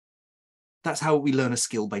 That's how we learn a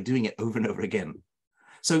skill, by doing it over and over again.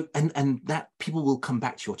 So, and that people will come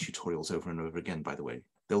back to your tutorials over and over again, by the way.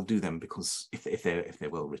 They'll do them because if they're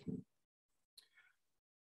well written.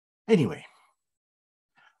 Anyway,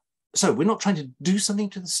 so we're not trying to do something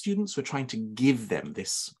to the students, we're trying to give them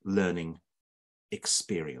this learning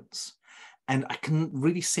experience. And I can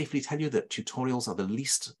really safely tell you that tutorials are the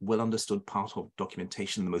least well understood part of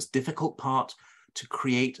documentation, the most difficult part to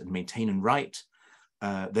create and maintain and write.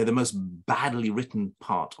 They're the most badly written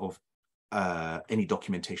part of any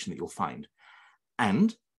documentation that you'll find.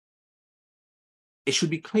 And it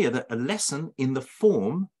should be clear that a lesson in the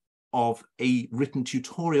form of a written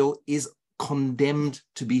tutorial is condemned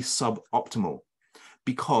to be suboptimal,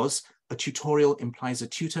 because a tutorial implies a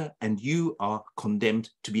tutor and you are condemned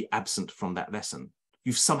to be absent from that lesson.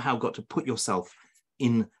 You've somehow got to put yourself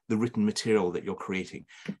in the written material that you're creating.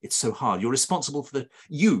 It's so hard. You're responsible for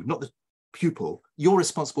not pupil, you're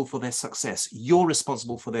responsible for their success, you're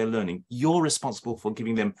responsible for their learning, you're responsible for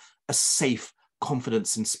giving them a safe,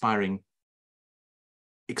 confidence-inspiring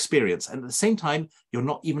experience. And at the same time, you're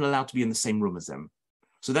not even allowed to be in the same room as them.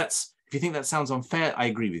 So that's, if you think that sounds unfair, I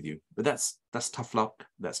agree with you, but that's tough luck.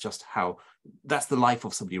 That's just how, that's the life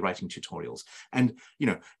of somebody writing tutorials. And, you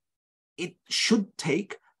know, it should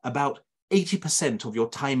take about 80% of your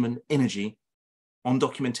time and energy on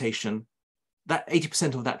documentation. That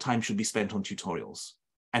 80% of that time should be spent on tutorials.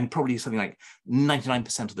 And probably something like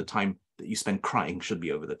 99% of the time that you spend crying should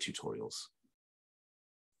be over the tutorials.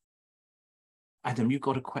 Adam, you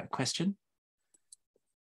got a question?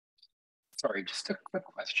 Sorry, just a quick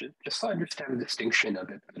question, just to understand the distinction a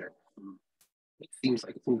bit better. It seems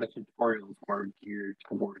like tutorials are geared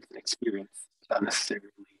towards an experience, not necessarily.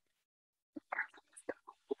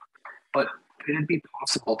 But could it be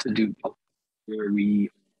possible to do both, where we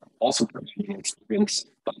also provide an experience,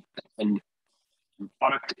 but then the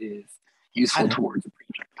product is useful towards a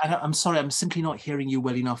project? I'm sorry, I'm simply not hearing you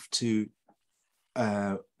well enough to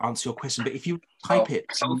answer your question. But if you type it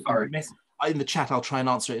in the chat, I'll try and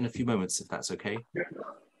answer it in a few moments, if that's okay.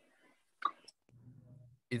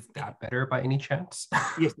 Is that better by any chance?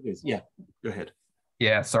 Yes, it is. Yeah, go ahead.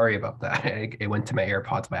 Yeah, sorry about that. It went to my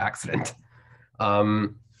AirPods by accident.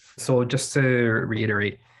 So just to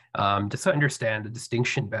reiterate, just to understand the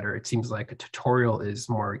distinction better, it seems like a tutorial is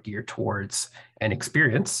more geared towards an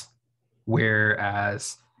experience,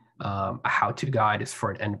 whereas a how-to guide is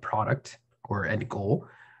for an end product or end goal.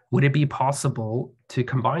 Would it be possible to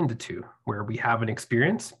combine the two, where we have an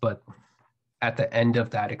experience, but at the end of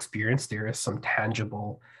that experience, there is some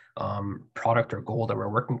tangible product or goal that we're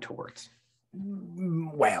working towards?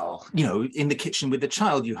 Well, you know, in the kitchen with the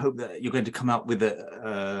child, you hope that you're going to come out with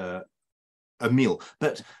a meal.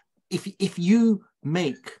 But if you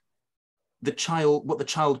make the child, what the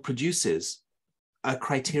child produces, a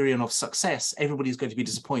criterion of success, everybody's going to be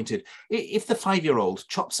disappointed. If the 5-year-old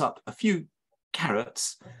chops up a few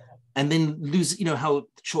carrots and then lose, you know, how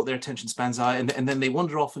short their attention spans are, and then they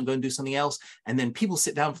wander off and go and do something else, and then people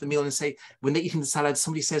sit down for the meal and say, when they're eating the salad,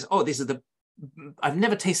 somebody says, oh, this is I've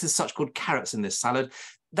never tasted such good carrots in this salad.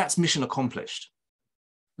 That's mission accomplished.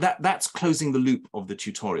 That's closing the loop of the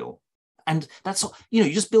tutorial. And that's, you know,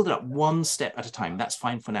 you just build it up one step at a time. That's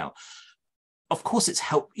fine for now. Of course, it's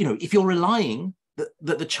you know, if you're relying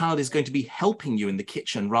that the child is going to be helping you in the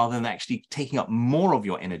kitchen rather than actually taking up more of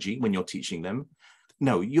your energy when you're teaching them,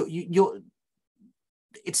 no,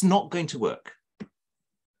 it's not going to work.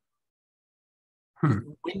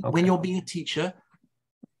 When you're being a teacher,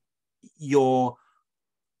 you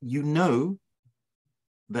know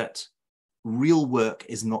that real work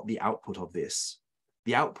is not the output of this.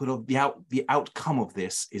 The output of the outcome of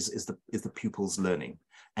this is the pupil's learning,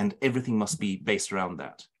 and everything must be based around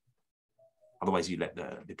that. Otherwise, you let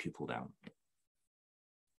the pupil down.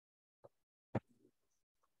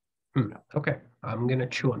 Okay, I'm gonna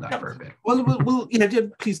chew on that for a bit. Well, you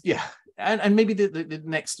know, please, yeah, and maybe the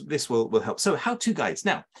next this will help. So, how-to guides.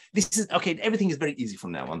 Now, this is okay. Everything is very easy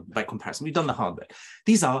from now on by comparison. We've done the hard bit.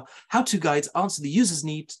 These are how-to guides. Answer the user's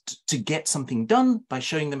need to get something done by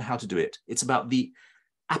showing them how to do it. It's about the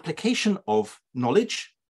application of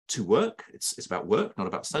knowledge to work. It's about work, not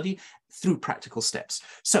about study, through practical steps.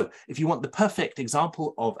 So if you want the perfect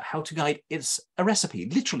example of a how-to guide, it's a recipe,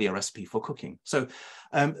 literally a recipe for cooking. So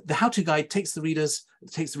the how-to guide takes the reader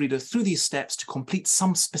through these steps to complete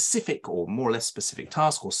some specific or more or less specific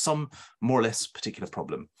task or some more or less particular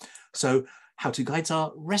problem. So how-to guides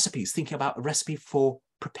are recipes, thinking about a recipe for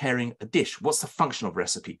preparing a dish. What's the function of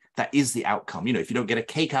recipe? That is the outcome. You know, if you don't get a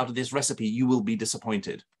cake out of this recipe, you will be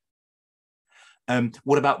disappointed.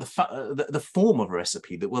 What about the form of a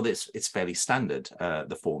recipe? Well, it's fairly standard,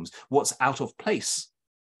 the forms. What's out of place?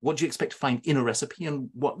 What do you expect to find in a recipe and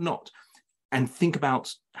what not? And think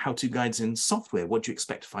about how-to guides in software. What do you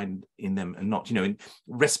expect to find in them and not? You know, in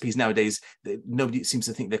recipes nowadays, nobody seems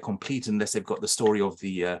to think they're complete unless they've got the story of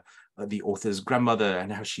the author's grandmother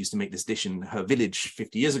and how she used to make this dish in her village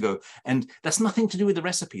 50 years ago. And that's nothing to do with the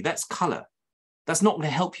recipe. That's color. That's not going to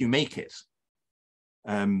help you make it.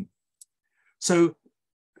 So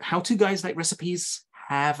how-to guides like recipes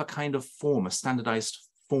have a kind of form, a standardized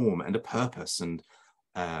form and a purpose. And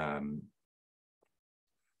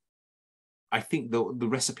I think the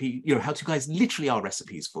recipe, you know, how-to guides literally are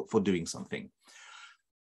recipes for doing something.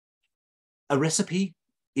 A recipe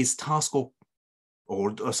is task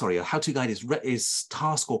sorry, a how-to guide is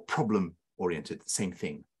task or problem oriented, same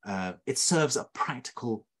thing. It serves a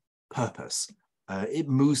practical purpose. It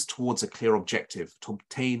moves towards a clear objective to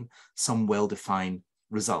obtain some well-defined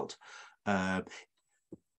result. A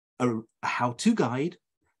how-to guide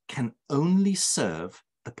can only serve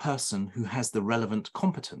the person who has the relevant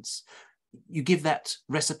competence. You give that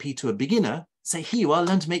recipe to a beginner, say, here you are,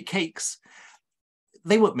 learn to make cakes.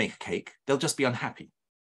 They won't make a cake, they'll just be unhappy.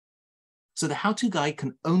 So the how-to guide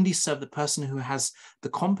can only serve the person who has the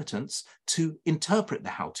competence to interpret the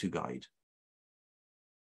how-to guide,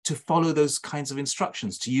 to follow those kinds of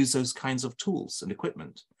instructions, to use those kinds of tools and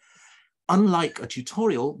equipment. Unlike a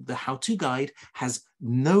tutorial, the how-to guide has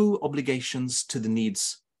no obligations to the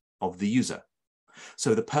needs of the user.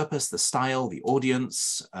 So the purpose, the style, the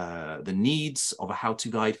audience, the needs of a how-to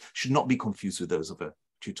guide should not be confused with those of a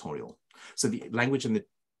tutorial. So the language in the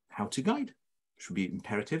how-to guide should be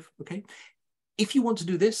imperative, okay? If you want to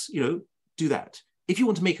do this, do that. If you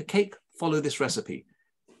want to make a cake, follow this recipe.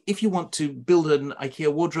 If you want to build an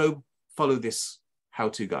IKEA wardrobe, follow this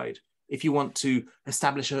how-to guide. If you want to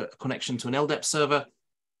establish a connection to an LDAP server,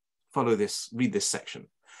 follow this, read this section.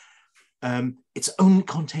 It only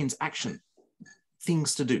contains action,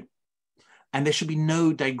 things to do. And there should be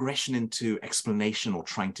no digression into explanation or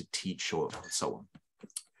trying to teach or so on.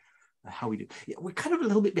 How we do. Yeah, we're kind of a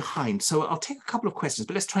little bit behind, so I'll take a couple of questions,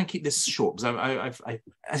 but let's try and keep this short, because I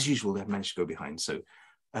as usual, I've managed to go behind. So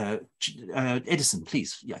Edison,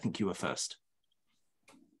 please. Yeah, I think you were first.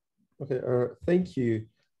 Okay, thank you.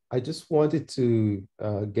 I just wanted to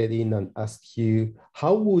get in and ask you,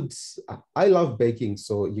 how would, I love baking,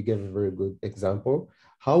 so you gave a very good example.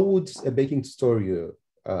 How would a baking tutorial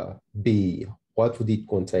be? What would it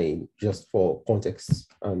contain, just for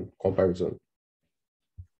context and comparison?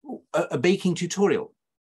 A baking tutorial?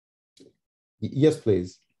 Yes,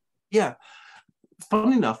 please. Yeah.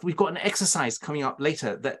 Funnily enough, we've got an exercise coming up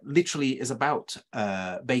later that literally is about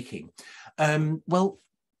baking. Well,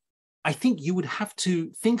 I think you would have to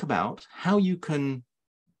think about how you can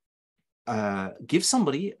give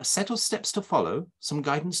somebody a set of steps to follow, some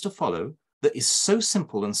guidance to follow, that is so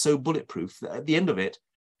simple and so bulletproof that at the end of it,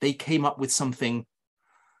 they came up with something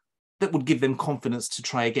that would give them confidence to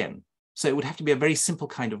try again. So it would have to be a very simple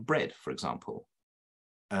kind of bread, for example,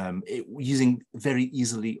 using very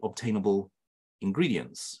easily obtainable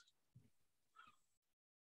ingredients.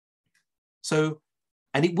 So,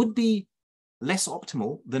 and it would be less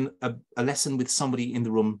optimal than a lesson with somebody in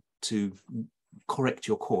the room to correct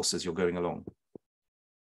your course as you're going along.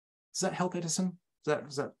 Does that help, Edison?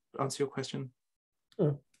 Does that answer your question?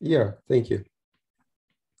 Yeah, thank you.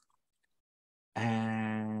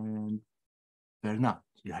 And Bernard,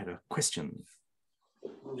 you had a question.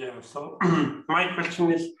 Yeah, so my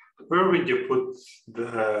question is, where would you put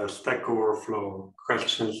the Stack Overflow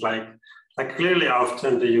questions? Like clearly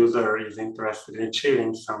often the user is interested in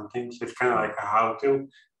achieving something, so it's kind of like a how-to,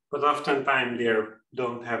 but oftentimes they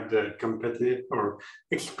don't have the competitive or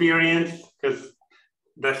experience, because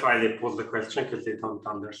that's why they pose the question, because they don't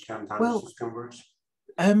understand how the system works.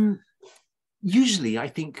 Usually, I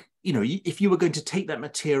think, if you were going to take that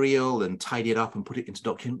material and tidy it up and put it into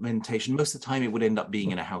documentation, most of the time it would end up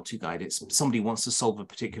being in a how-to guide. It's somebody wants to solve a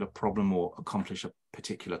particular problem or accomplish a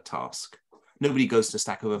particular task. Nobody goes to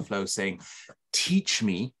Stack Overflow saying, teach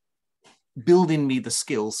me, build in me the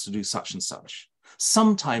skills to do such and such.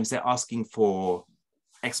 Sometimes they're asking for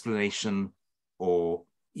explanation, or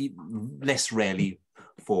less rarely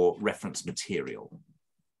for reference material.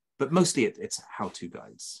 But mostly it's how-to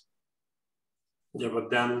guides. Yeah,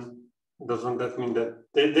 but then doesn't that mean that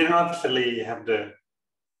they don't actually have the,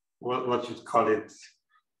 what you'd call it,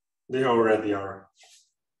 they already are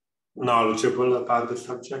knowledgeable about the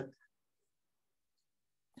subject?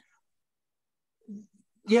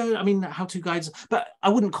 Yeah, I mean, how-to guides, but I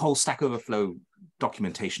wouldn't call Stack Overflow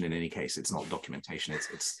documentation in any case. It's not documentation,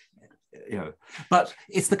 it's but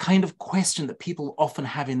it's the kind of question that people often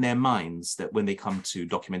have in their minds that when they come to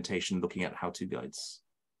documentation, looking at how-to guides.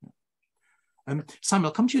 Simon,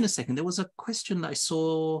 I'll come to you in a second. There was a question that I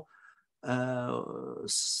saw.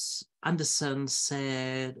 Anderson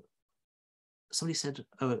said, somebody said,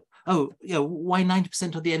 why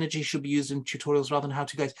 90% of the energy should be used in tutorials rather than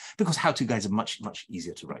how-to guides? Because how-to guides are much, much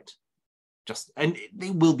easier to write. And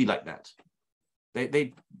they will be like that.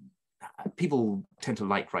 People tend to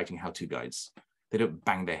like writing how-to guides. They don't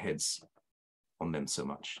bang their heads on them so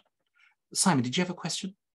much. Simon, did you have a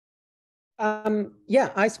question? Yeah,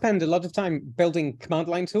 I spend a lot of time building command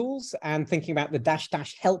line tools and thinking about the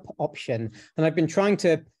 --help option. And I've been trying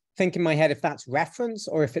to think in my head if that's reference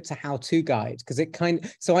or if it's a how-to guide, because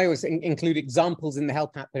so I always include examples in the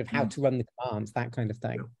help app of how to run the commands, that kind of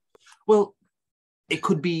thing. Well, it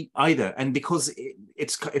could be either. And because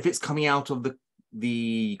if it's coming out of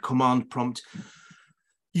the command prompt,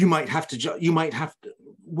 you might have to,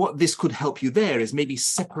 what this could help you there is maybe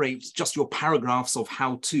separate just your paragraphs of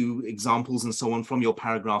how-to examples and so on from your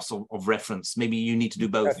paragraphs of reference. Maybe you need to do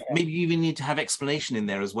both. Okay. Maybe you even need to have explanation in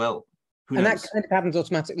there as well. Who knows? That kind of happens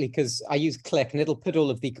automatically because I use click and it'll put all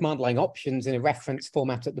of the command line options in a reference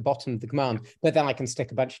format at the bottom of the command, but then I can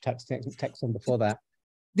stick a bunch of text on before that.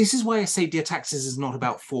 This is why I say Diataxis is not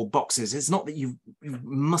about 4 boxes. It's not that you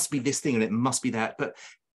must be this thing and it must be that, but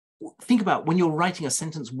think about when you're writing a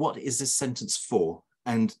sentence, what is this sentence for?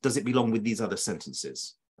 And does it belong with these other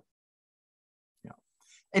sentences? Yeah.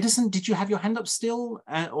 Edison, did you have your hand up still?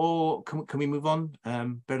 Or can we move on?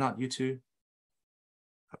 Bernard, you too?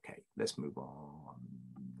 Okay, let's move on.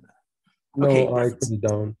 No, okay, I put it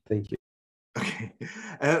down. Thank you. Okay.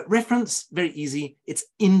 Reference, very easy. It's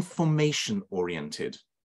information oriented.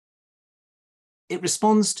 It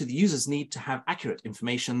responds to the user's need to have accurate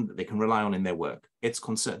information that they can rely on in their work. It's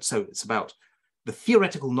concerned. So it's about the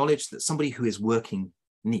theoretical knowledge that somebody who is working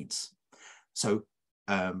needs. So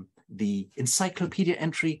the encyclopedia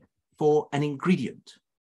entry for an ingredient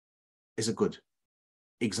is a good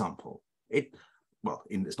example. It's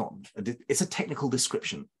a technical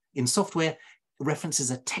description. In software, reference is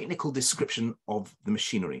a technical description of the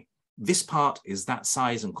machinery. This part is that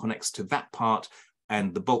size and connects to that part,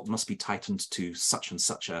 and the bolt must be tightened to such and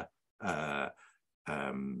such a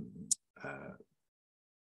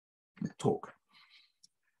torque.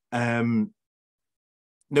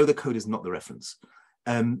 No, the code is not the reference.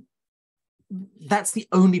 That's the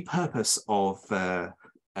only purpose of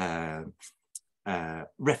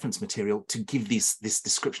reference material, to give this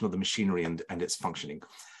description of the machinery and its functioning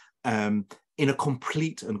in a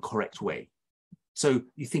complete and correct way. So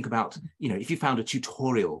you think about, if you found a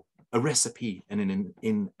tutorial, a recipe in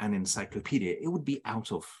an encyclopedia, it would be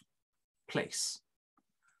out of place.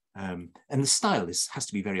 And the style has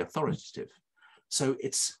to be very authoritative. So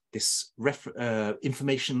it's this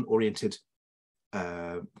information-oriented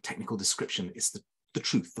technical description. It's the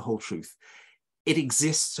truth, the whole truth. It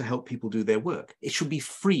exists to help people do their work. It should be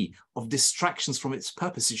free of distractions from its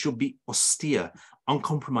purpose. It should be austere,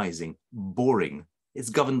 uncompromising, boring. It's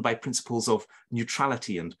governed by principles of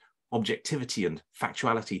neutrality and objectivity and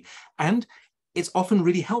factuality. And it's often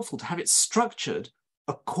really helpful to have it structured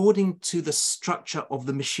according to the structure of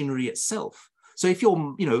the machinery itself. So if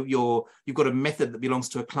you've got a method that belongs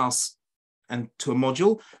to a class and to a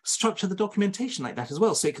module, structure the documentation like that as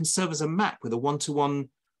well. So it can serve as a map with a one-to-one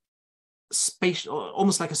spatial,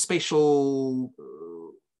 almost like a spatial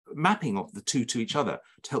mapping of the two to each other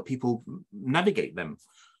to help people navigate them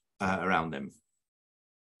around them.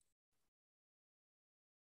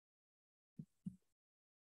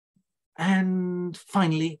 And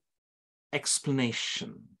finally,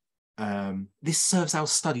 explanation. This serves our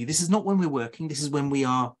study. This is not when we're working. This is when we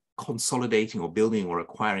are consolidating or building or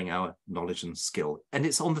acquiring our knowledge and skill. And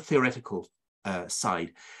it's on the theoretical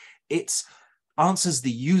side. It answers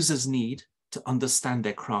the user's need to understand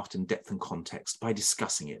their craft in depth and context by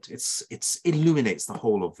discussing it. It illuminates the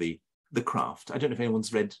whole of the craft. I don't know if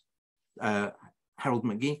anyone's read Harold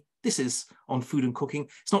McGee. This is on food and cooking.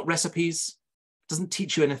 It's not recipes, doesn't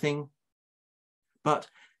teach you anything, but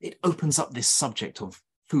it opens up this subject of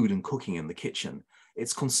food and cooking in the kitchen.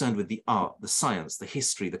 It's concerned with the art, the science, the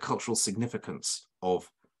history, the cultural significance of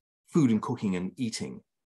food and cooking and eating.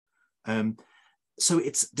 So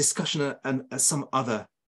it's discussion at some other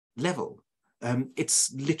level.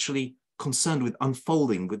 It's literally concerned with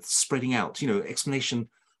unfolding, with spreading out. Explanation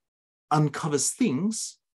uncovers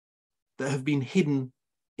things that have been hidden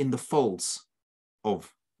in the folds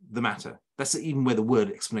of the matter. That's even where the word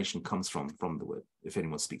explanation comes from the word, if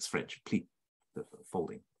anyone speaks French, pli, the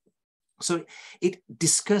folding. So it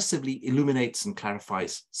discursively illuminates and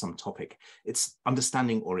clarifies some topic. It's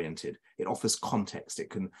understanding oriented. It offers context.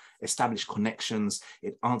 It can establish connections.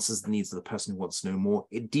 It answers the needs of the person who wants to know more.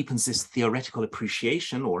 It deepens this theoretical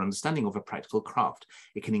appreciation or understanding of a practical craft.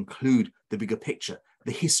 It can include the bigger picture,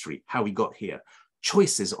 the history, how we got here,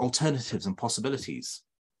 choices, alternatives, and possibilities.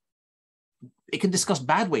 It can discuss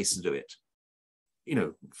bad ways to do it,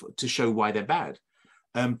 to show why they're bad.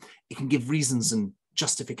 It can give reasons and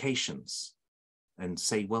justifications and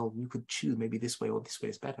say, well, you could choose maybe this way or this way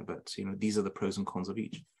is better, but these are the pros and cons of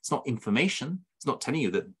each. It's not information. It's not telling you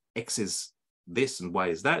that X is this and Y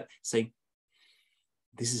is that. It's saying,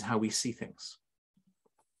 this is how we see things.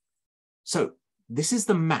 So this is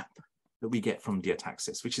the map that we get from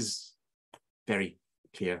Diataxis, which is very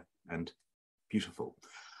clear and beautiful.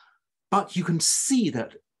 But you can see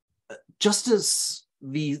that just as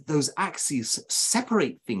those axes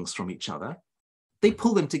separate things from each other, they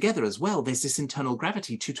pull them together as well. There's this internal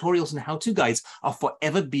gravity. Tutorials and how-to guides are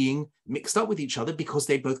forever being mixed up with each other because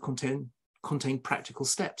they both contain contain practical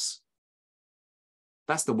steps.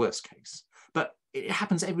 That's the worst case. But it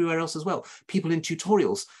happens everywhere else as well. People in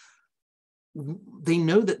tutorials, they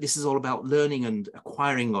know that this is all about learning and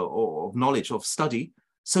acquiring or knowledge of study.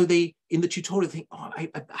 So they, in the tutorial, think, oh,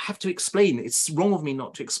 I have to explain. It's wrong of me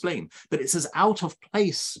not to explain. But it's as out of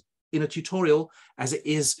place in a tutorial as it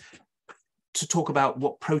is to talk about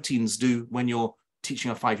what proteins do when you're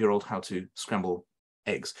teaching a 5-year-old how to scramble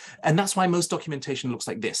eggs. And that's why most documentation looks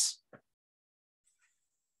like this.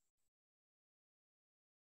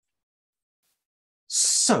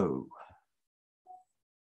 So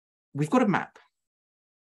we've got a map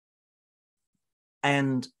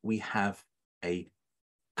and we have a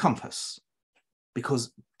compass,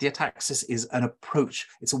 because Diataxis is an approach.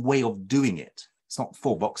 It's a way of doing it. It's not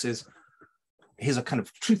 4 boxes. Here's a kind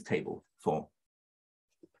of truth table for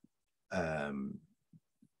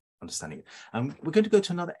understanding it. We're going to go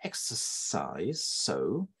to another exercise.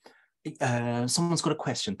 So someone's got a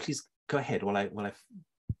question. Please go ahead while I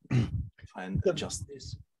try and adjust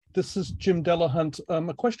this. This is Jim Delahunt.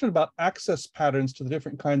 A question about access patterns to the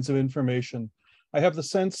different kinds of information. I have the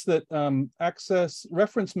sense that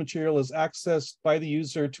reference material is accessed by the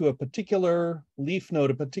user to a particular leaf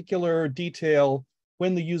node, a particular detail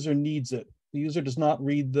when the user needs it. The user does not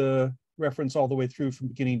read the reference all the way through from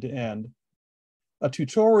beginning to end. A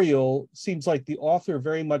tutorial seems like the author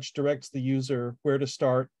very much directs the user where to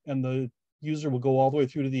start, and the user will go all the way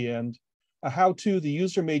through to the end. A how-to, the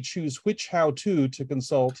user may choose which how-to to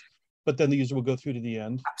consult, but then the user will go through to the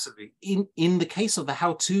end. Absolutely. In the case of the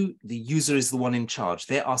how-to, the user is the one in charge.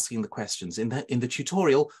 They're asking the questions. In the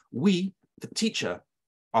tutorial, we, the teacher,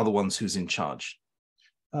 are the ones who's in charge.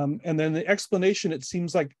 And then the explanation, it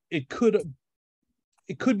seems like it could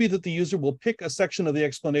be that the user will pick a section of the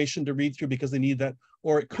explanation to read through because they need that,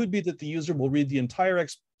 or it could be that the user will read the entire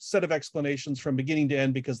set of explanations from beginning to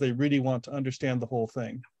end because they really want to understand the whole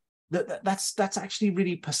thing. That's actually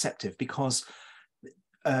really perceptive, because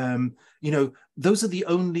you know, those are the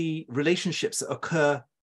only relationships that occur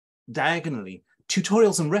diagonally.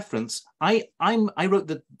 Tutorials and reference, I wrote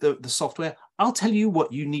the software. I'll tell you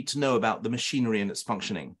what you need to know about the machinery and its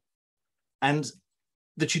functioning. And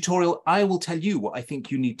the tutorial, I will tell you what I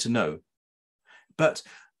think you need to know. But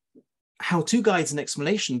how-to guides and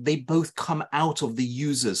explanation, they both come out of the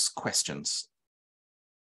user's questions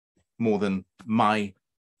more than my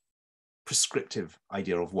prescriptive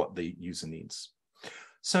idea of what the user needs.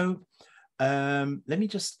 So let me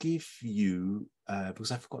just give you,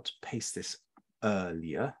 because I forgot to paste this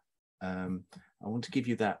earlier, I want to give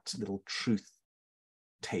you that little truth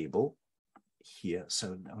table here.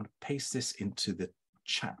 So I'm going to paste this into the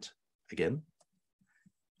chat again.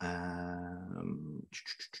 There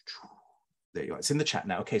you go. It's in the chat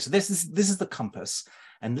now. Okay, so this is the compass,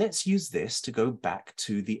 and let's use this to go back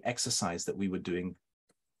to the exercise that we were doing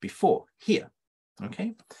before here.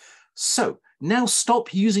 Okay, so now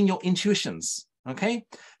stop using your intuitions. Okay,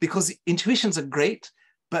 because intuitions are great,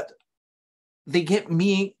 but they get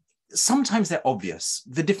me. Sometimes they're obvious.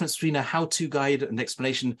 The difference between a how-to guide and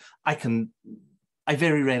explanation, I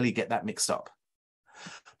very rarely get that mixed up.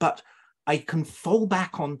 But I can fall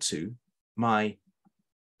back onto my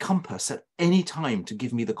compass at any time to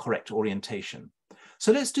give me the correct orientation.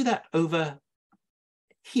 So let's do that over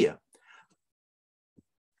here.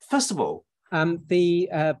 First of all,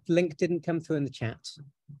 the link didn't come through in the chat.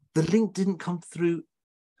 The link didn't come through.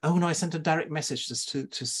 Oh no, I sent a direct message just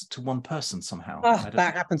to one person somehow. Oh,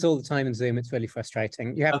 that happens all the time in Zoom. It's really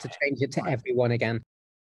frustrating. You have to change it to everyone again.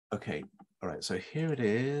 Okay, all right, so here it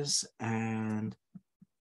is. And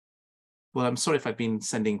well, I'm sorry if I've been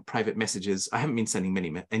sending private messages. I haven't been sending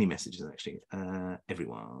any messages actually.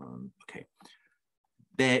 Everyone, okay.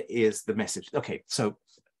 There is the message. Okay, so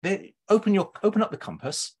there, open up the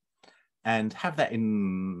compass and have that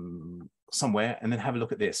in somewhere, and then have a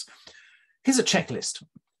look at this. Here's a checklist.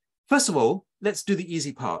 First of all, let's do the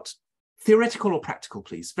easy part. Theoretical or practical,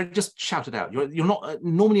 please. But just shout it out. You're not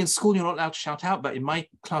normally in school, you're not allowed to shout out, but in my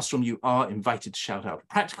classroom, you are invited to shout out.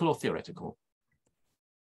 Practical or theoretical?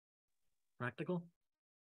 Practical.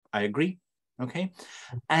 I agree. Okay.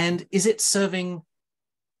 And is it serving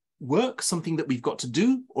work, something that we've got to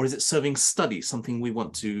do, or is it serving study, something we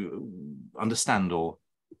want to understand or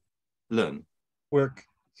learn? Work.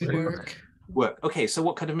 Work. Okay, so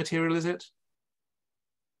what kind of material is it?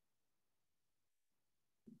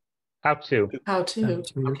 How to.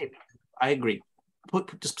 Okay, I agree.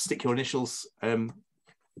 Just stick your initials in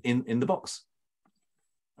the box.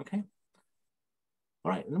 Okay.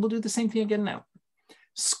 All right, and then we'll do the same thing again now.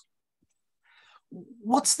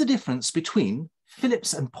 What's the difference between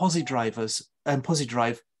Phillips and Posi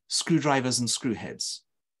drive screwdrivers and screw heads?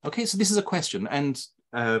 Okay, so this is a question, and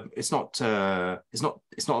it's not a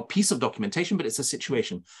piece of documentation, but it's a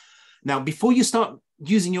situation. Now, before you start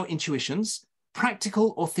using your intuitions,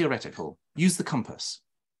 practical or theoretical, use the compass.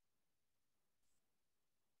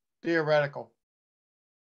 Theoretical.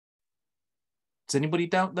 Does anybody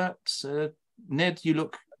doubt that? Ned, you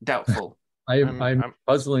look doubtful. I'm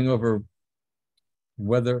puzzling over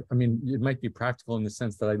whether, I mean, it might be practical in the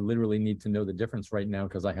sense that I literally need to know the difference right now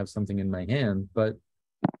because I have something in my hand, but.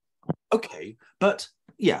 Okay, but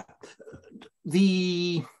yeah,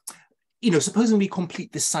 supposing we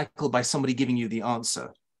complete this cycle by somebody giving you the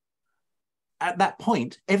answer, at that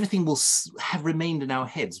point, everything will have remained in our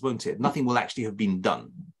heads, won't it? Nothing will actually have been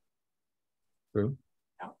done. True.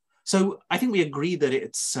 So I think we agree that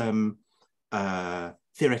it's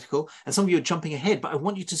theoretical, and some of you are jumping ahead, but I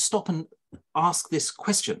want you to stop and ask this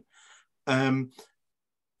question.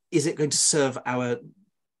 Is it going to serve our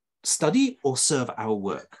study or serve our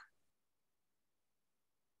work?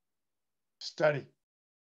 Study.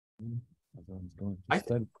 I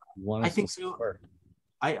think so.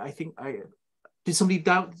 Did somebody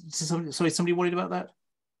doubt? Somebody worried about that?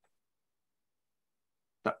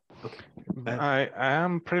 Okay. I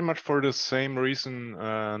am pretty much for the same reason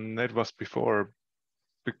Ned was before,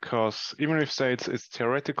 because even if say it's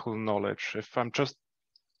theoretical knowledge, if I'm just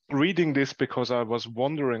reading this because I was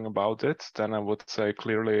wondering about it, then I would say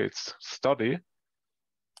clearly it's study.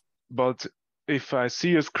 But if I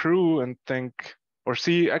see a screw and think, or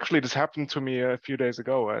see, actually this happened to me a few days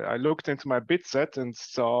ago. I looked into my bit set and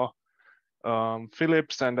saw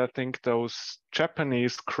Phillips and I think those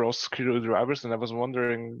Japanese cross screwdrivers, and I was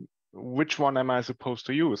wondering which one am I supposed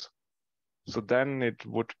to use? So then it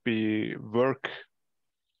would be work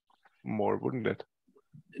more, wouldn't it?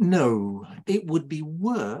 No, it would be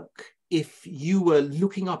work if you were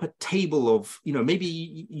looking up a table of,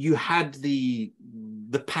 maybe you had the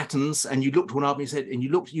patterns and you looked one up and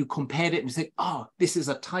you compared it and you said, oh, this is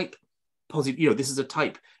a type positive, this is a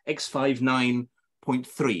type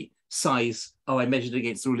X59.3 size. Oh, I measured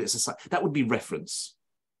against the rule. It's a size. That would be reference.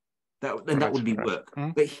 That would be work.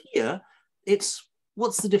 Mm-hmm. But here, it's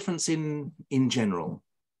what's the difference in general?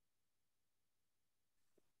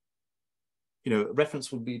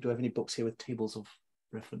 Reference would be, do I have any books here with tables of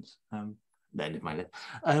reference? No, never mind it.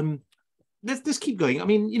 Let's keep going. I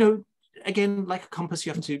mean, again, like a compass,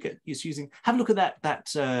 you have to get used to using. Have a look at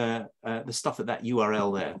the stuff at that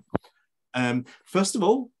URL there. First of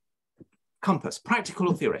all, compass, practical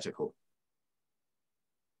or theoretical?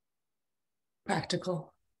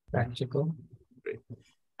 Practical. Practical.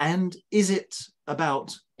 And is it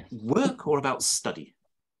about work or about study?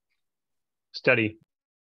 Study.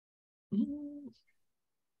 You're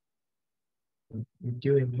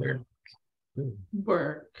doing work.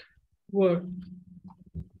 Work.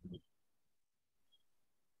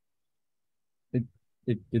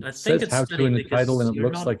 It says how to in the title, and it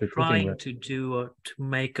looks like a cooking recipe. To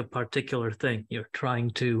make a particular thing. You're trying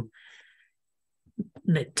to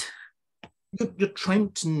knit. You're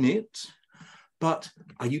trying to knit, but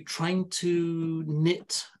are you trying to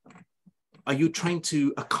knit? Are you trying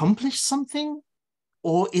to accomplish something?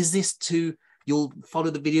 Or is this you'll follow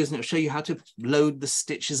the videos and it'll show you how to load the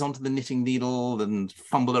stitches onto the knitting needle and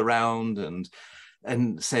fumble around and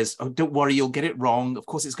says, oh, don't worry, you'll get it wrong. Of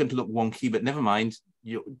course, it's going to look wonky, but never mind.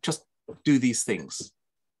 You just do these things.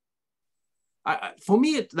 For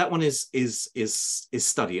me, that one is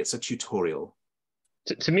study. It's a tutorial.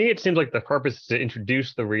 To me, it seems like the purpose is to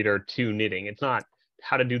introduce the reader to knitting. It's not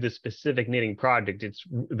how to do this specific knitting project. It's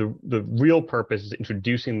the real purpose is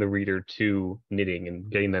introducing the reader to knitting and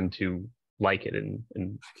getting them to like it and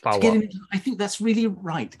follow up. I think that's really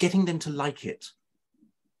right. Getting them to like it.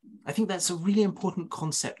 I think that's a really important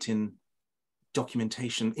concept in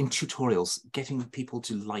documentation, in tutorials, getting people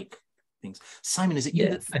to like things. Simon, is it you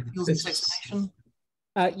that feels this explanation?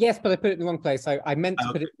 Yes, but I put it in the wrong place. I meant to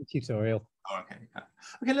put it in the tutorial. Oh, okay.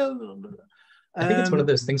 Okay. No. I think it's one of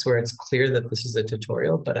those things where it's clear that this is a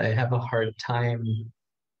tutorial, but I have a hard time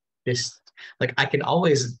I can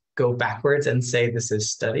always go backwards and say this is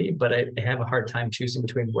study, but I have a hard time choosing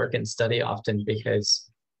between work and study often because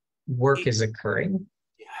work is occurring.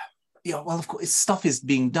 Yeah, well, of course, stuff is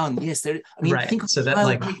being done. Yes, right. Think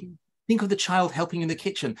of the child helping in the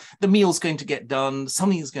kitchen. The meal's going to get done.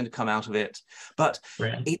 Something is going to come out of it, but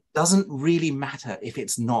it doesn't really matter if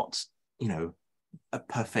it's not, a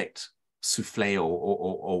perfect souffle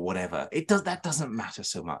or whatever. That doesn't matter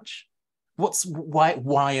so much.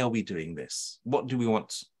 Why are we doing this? What do we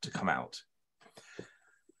want to come out?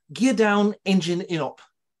 Gear down, engine inop,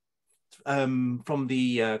 from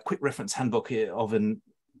the quick reference handbook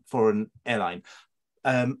for an airline.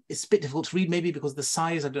 It's a bit difficult to read, maybe because the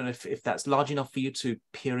size. I don't know if that's large enough for you to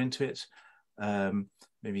peer into it.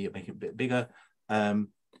 Maybe you make it a bit bigger.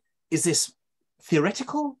 Is this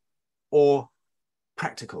theoretical or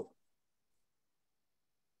practical?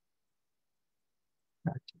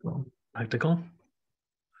 Practical. Practical.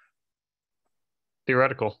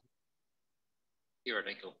 Theoretical.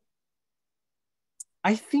 Theoretical.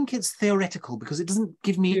 I think it's theoretical because it doesn't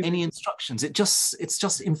give me any instructions. It's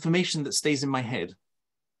just information that stays in my head.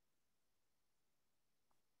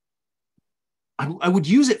 I would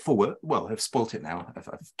use it for work. Well, I've spoilt it now. I've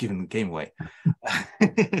given the game away.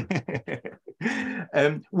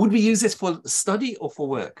 Would we use this for study or for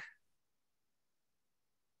work?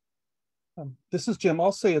 This is Jim.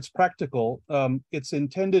 I'll say it's practical. It's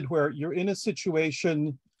intended where you're in a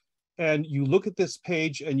situation and you look at this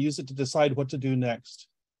page and use it to decide what to do next.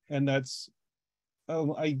 And that's,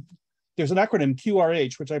 there's an acronym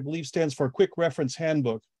QRH, which I believe stands for Quick Reference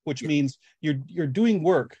Handbook, which means you're doing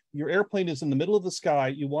work. Your airplane is in the middle of the sky.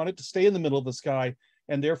 You want it to stay in the middle of the sky.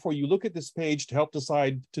 And therefore you look at this page to help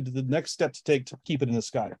decide to do the next step to take to keep it in the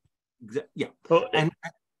sky. Yeah. And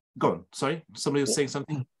go on. Sorry, somebody was saying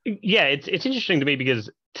something. Yeah, it's interesting to me because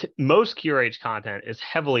most QRH content is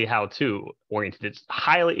heavily how-to oriented.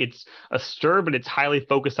 It's a stir, but it's highly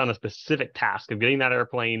focused on a specific task of getting that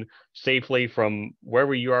airplane safely from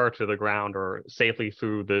wherever you are to the ground or safely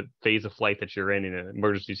through the phase of flight that you're in an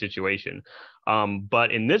emergency situation.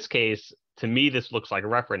 But in this case, to me, this looks like a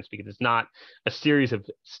reference because it's not a series of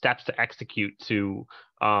steps to execute to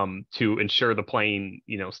ensure the plane,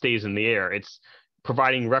 stays in the air. It's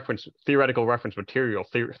providing theoretical reference material,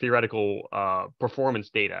 theoretical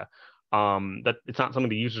performance data. That it's not something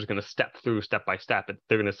the user is going to step through step by step.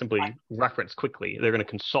 They're going to simply reference quickly. They're going to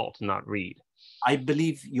consult, not read. I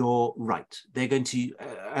believe you're right. They're going to,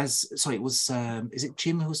 is it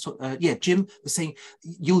Jim who was talking? Yeah, Jim was saying,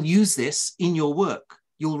 you'll use this in your work.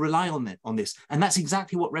 You'll rely on this. And that's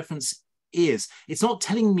exactly what reference is. It's not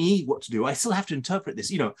telling me what to do. I still have to interpret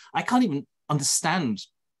this. I can't even understand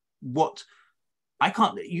I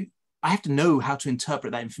have to know how to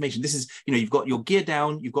interpret that information. This is, you've got your gear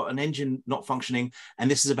down, you've got an engine not functioning,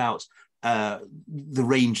 and this is about the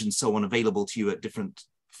range and so on available to you at different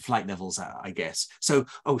flight levels, I guess. So,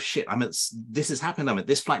 oh shit, this has happened, I'm at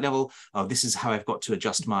this flight level. Oh, this is how I've got to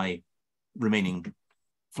adjust my remaining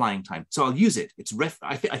flying time. So I'll use it. It's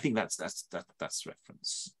I think that's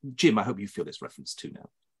reference. Jim, I hope you feel this reference too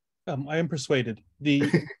now. I am persuaded. The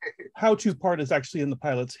how-to part is actually in the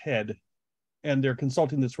pilot's head, and they're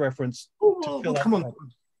consulting this reference to fill out. Come on.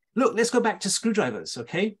 Look, let's go back to screwdrivers,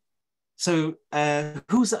 okay? So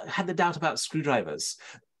who's had the doubt about screwdrivers?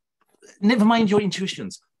 Never mind your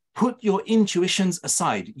intuitions. Put your intuitions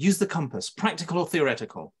aside. Use the compass, practical or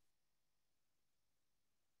theoretical.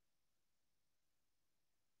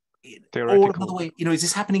 Theoretical. Or another way, is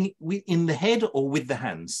this happening in the head or with the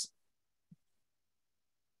hands?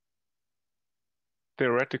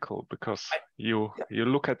 Theoretical, because you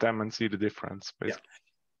look at them and see the difference, basically.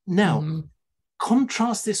 Yeah. Now,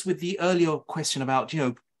 contrast this with the earlier question about,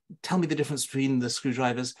 tell me the difference between the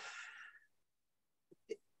screwdrivers.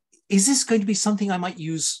 Is this going to be something I might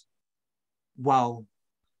use while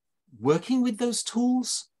working with those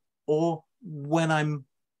tools or when I'm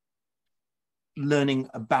learning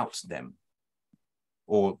about them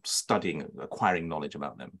or studying, acquiring knowledge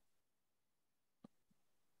about them?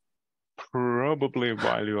 Probably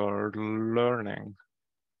while you're learning.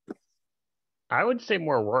 I would say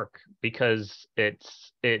more work because it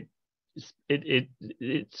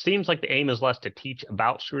seems like the aim is less to teach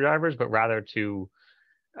about screwdrivers, but rather to,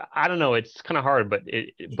 I don't know, it's kind of hard, but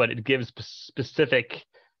it gives specific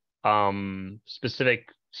schematics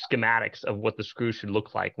of what the screw should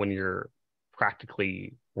look like when you're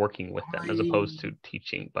practically working with them as opposed to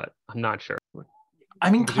teaching, but I'm not sure.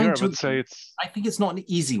 I'm inclined to say I think it's not an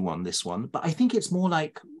easy one, this one, but I think it's more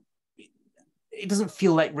like, it doesn't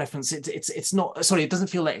feel like reference. It's not, sorry, it doesn't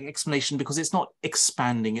feel like explanation because it's not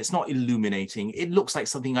expanding, it's not illuminating. It looks like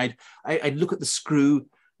something I'd look at the screw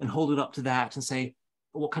and hold it up to that and say,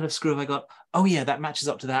 what kind of screw have I got? Oh yeah, that matches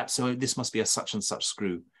up to that. So this must be a such and such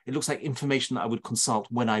screw. It looks like information that I would consult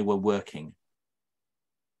when I were working.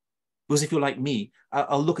 Because if you're like me,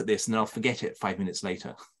 I'll look at this and then I'll forget it 5 minutes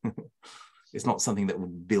later. It's not something that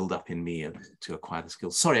would build up in me to acquire the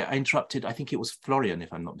skills. Sorry, I interrupted. I think it was Florian,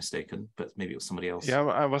 if I'm not mistaken, but maybe it was somebody else. Yeah,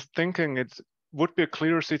 I was thinking it would be a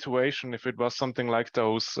clearer situation if it was something like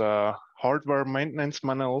those hardware maintenance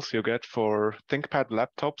manuals you get for ThinkPad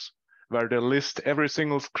laptops, where they list every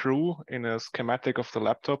single screw in a schematic of the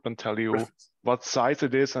laptop and tell you what size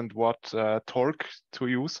it is and what torque to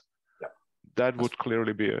use. Yeah. That would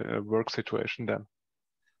clearly be a work situation then.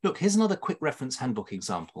 look, here's another quick reference handbook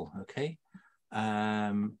example, okay?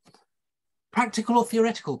 Practical or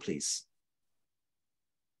theoretical, please?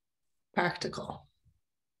 Practical.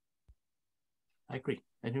 I agree.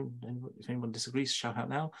 If anyone disagrees, shout out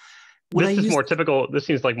now. This is more typical. This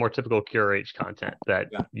seems like more typical QRH content that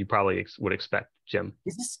you probably would expect, Jim.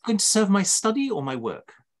 Is this going to serve my study or my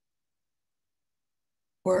work?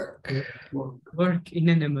 Work. Work in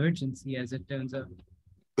an emergency, as it turns out.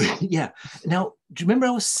 Yeah. Now, do you remember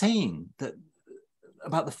I was saying that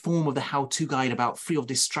about the form of the how-to guide, about free of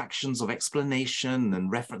distractions, of explanation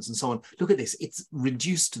and reference and so on? Look at this. It's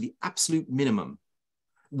reduced to the absolute minimum.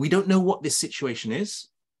 We don't know what this situation is.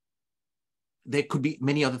 There could be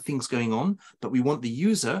many other things going on, but we want the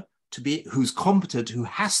user to be, who's competent, who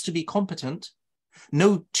has to be competent.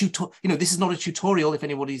 No this is not a tutorial. If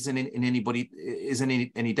anybody's in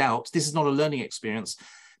any doubt, this is not a learning experience.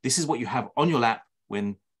 This is what you have on your lap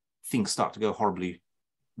when things start to go horribly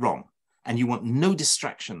wrong. And you want no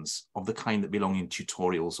distractions of the kind that belong in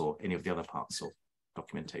tutorials or any of the other parts of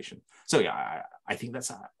documentation. So yeah, I think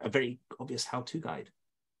that's a very obvious how-to guide.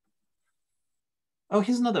 Oh,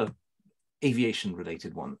 here's another aviation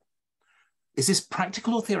related one. Is this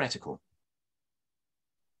practical or theoretical?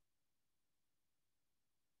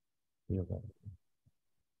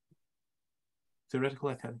 Theoretical,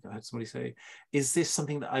 I heard somebody say. Is this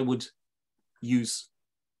something that I would use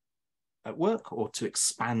at work or to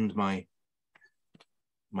expand my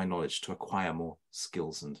knowledge, to acquire more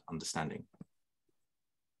skills and understanding?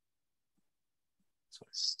 So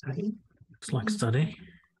study. Looks like study.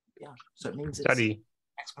 Yeah, so it means study. It's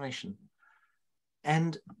explanation.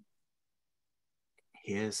 And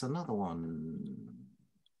here's another one.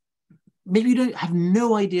 Maybe you don't have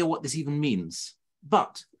no idea what this even means,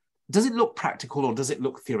 but does it look practical or does it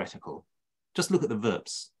look theoretical? Just look at the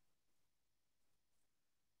verbs.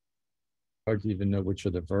 Hard to even know which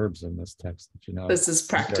are the verbs in this text. This is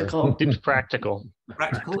practical. It's practical.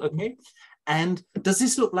 Practical, okay. And does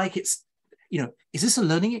this look like it's, is this a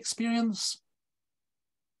learning experience?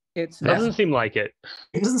 It doesn't seem like it.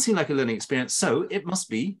 It doesn't seem like a learning experience, so it must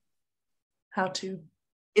be how to.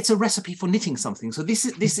 It's a recipe for knitting something. So this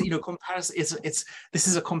comparison. This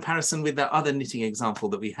is a comparison with that other knitting example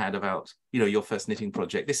that we had about your first knitting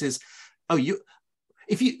project. This is,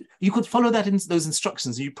 if you could follow that in those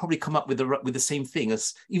instructions, you'd probably come up with the same thing,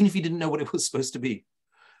 as even if you didn't know what it was supposed to be.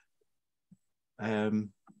 And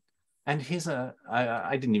here's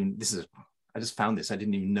I just found this. I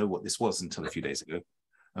didn't even know what this was until a few days ago.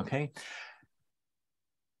 Okay.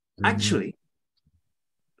 Actually,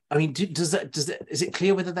 I mean, is it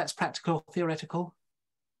clear whether that's practical or theoretical?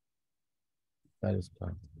 That is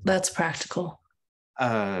practical. That's practical.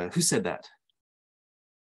 Who said that?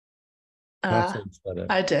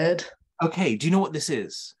 I did. Okay. Do you know what this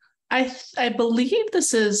is? I believe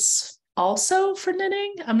this is also for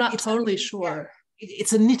knitting. I'm not totally sure.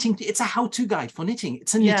 It's a knitting. It's a how-to guide for knitting.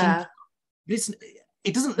 It's a knitting. Yeah.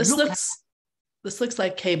 It doesn't. This looks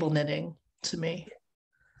like cable knitting to me.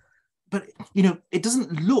 But it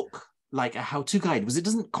doesn't look like a how-to guide because it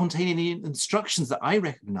doesn't contain any instructions that I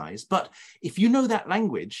recognize. But if you know that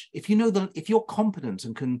language, if you're competent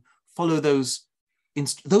and can follow those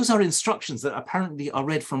are instructions that apparently are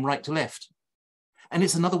read from right to left. And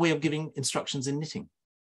it's another way of giving instructions in knitting.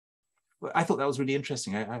 I thought that was really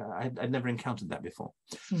interesting. I'd never encountered that before.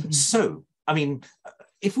 Mm-hmm. So, I mean,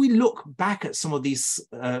 if we look back at some of these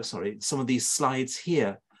slides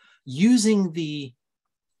here, using the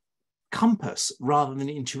compass rather than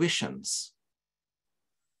intuitions,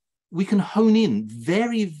 we can hone in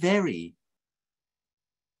very, very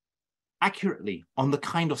accurately on the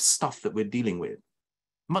kind of stuff that we're dealing with,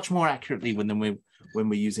 much more accurately when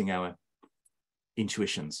we're using our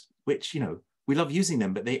intuitions, which, we love using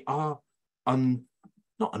them, but they are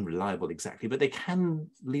not unreliable exactly, but they can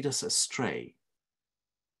lead us astray.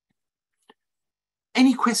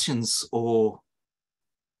 Any questions or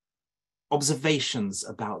observations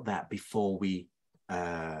about that before we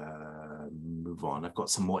move on? I've got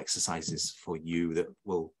some more exercises for you that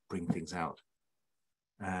will bring things out.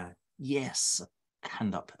 Yes,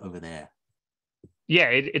 hand up over there. Yeah,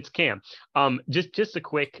 it's Cam. Just a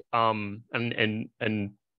quick and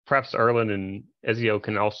perhaps Erlen and Ezio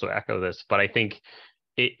can also echo this, but I think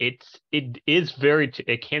it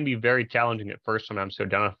can be very challenging at first sometimes to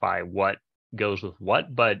identify what goes with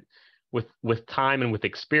what, but with time and with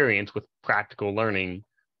experience, with practical learning,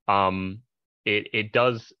 it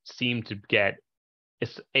does seem to get,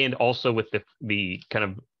 and also with the kind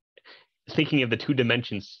of thinking of the two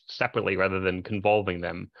dimensions separately rather than convolving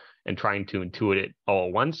them and trying to intuit it all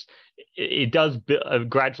at once, it does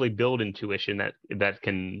gradually build intuition that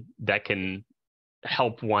can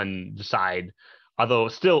help one decide. Although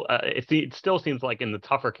still, it still seems like in the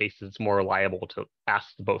tougher cases, it's more reliable to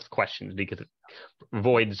ask both questions because it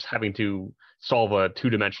avoids having to solve a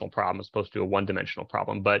two-dimensional problem as opposed to a one-dimensional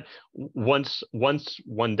problem. But once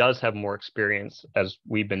one does have more experience, as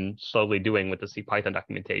we've been slowly doing with the CPython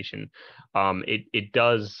documentation, it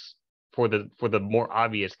does, for the more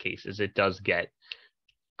obvious cases, it does get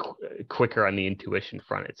quicker on the intuition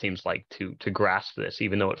front. It seems like to grasp this,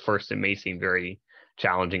 even though at first it may seem very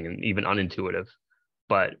challenging and even unintuitive.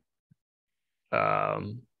 But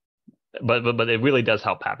it really does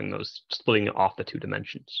help having those splitting off the two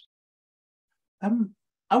dimensions. I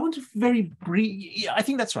want to very brief. I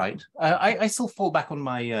think that's right. I still fall back on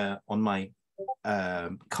my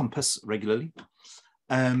compass regularly.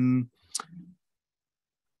 I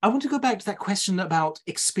want to go back to that question about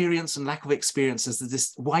experience and lack of experience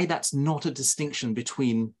as why that's not a distinction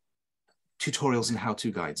between tutorials and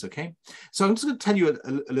how-to guides. Okay, so I'm just going to tell you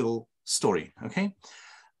a little story. Okay,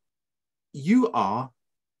 you are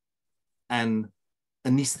an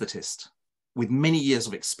anesthetist with many years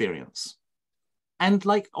of experience. And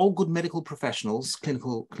like all good medical professionals,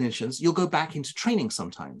 clinical clinicians, you'll go back into training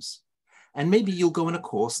sometimes. And maybe you'll go on a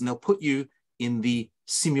course and they'll put you in the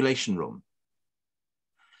simulation room.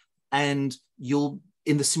 And in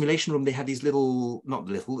the simulation room, they have these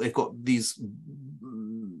they've got these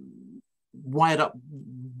wired up,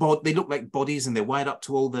 they look like bodies and they're wired up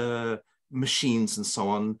to all the machines and so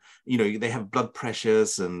on. You know, they have blood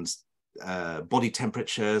pressures and body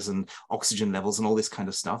temperatures and oxygen levels and all this kind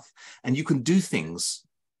of stuff. And you can do things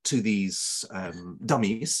to these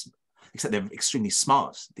dummies, except they're extremely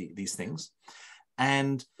smart, these things.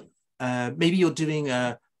 And maybe you're doing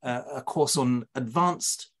a course on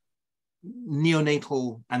advanced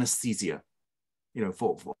neonatal anesthesia, you know,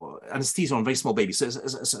 for anesthesia on very small babies. So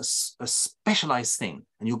it's a specialized thing.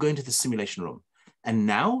 And you'll go into the simulation room. And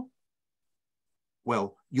now,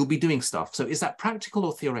 well, you'll be doing stuff. So is that practical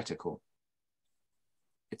or theoretical?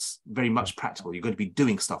 It's very much practical. You're going to be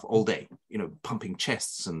doing stuff all day, you know, pumping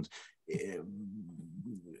chests and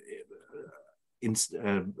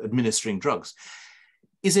administering drugs.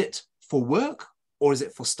 Is it for work or is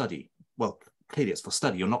it for study? Well, clearly it's for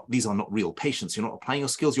study. These are not real patients. You're not applying your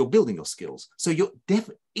skills, you're building your skills. So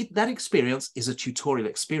that experience is a tutorial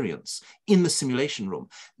experience in the simulation room.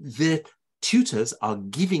 The tutors are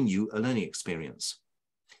giving you a learning experience.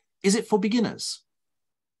 Is it for beginners?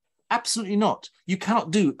 Absolutely not. You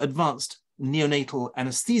cannot do advanced neonatal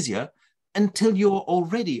anesthesia until you're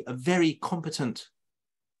already a very competent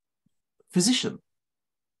physician.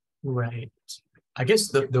 Right. I guess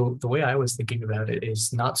the way I was thinking about it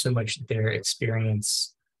is not so much their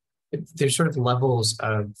experience. There's sort of levels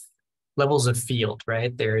of field,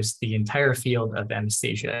 right? There's the entire field of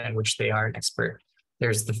anesthesia in which they are an expert.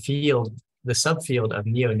 There's the subfield of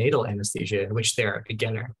neonatal anesthesia in which they're a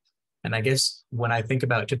beginner. And I guess when I think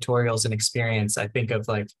about tutorials and experience, I think of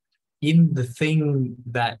like in the thing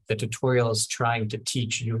that the tutorial is trying to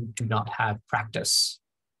teach, you do not have practice.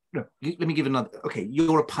 No, let me give another. Okay,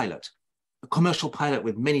 you're a pilot, a commercial pilot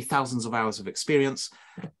with many thousands of hours of experience,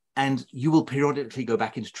 and you will periodically go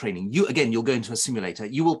back into training. You'll go into a simulator.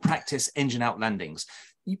 You will practice engine out landings,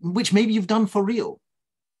 which maybe you've done for real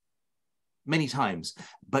many times,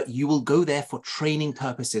 but you will go there for training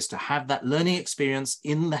purposes to have that learning experience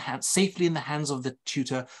safely in the hands of the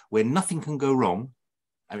tutor where nothing can go wrong.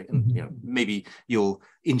 I mean, you know, maybe you'll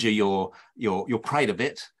injure your pride a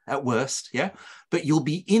bit at worst, yeah? But you'll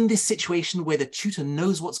be in this situation where the tutor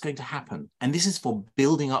knows what's going to happen. And this is for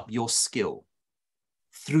building up your skill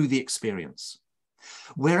through the experience.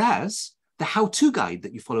 Whereas the how-to guide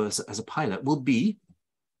that you follow as a pilot will be,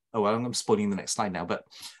 oh, well, I'm spoiling the next slide now, but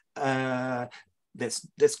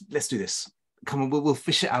let's do this. Come on, we'll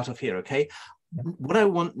fish it out of here, okay? Yeah. What I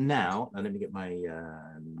want now, and let me get my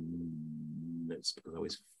notes because I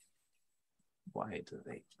always, why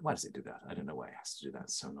does it do that? I don't know why it has to do that.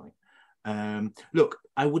 It's so annoying. Look,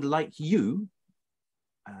 I would like you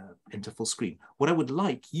enter full screen. What I would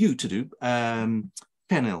like you to do,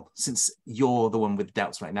 Pernil, since you're the one with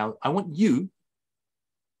doubts right now, I want you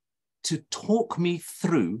to talk me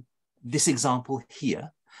through this example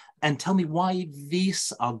here and tell me why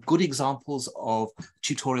these are good examples of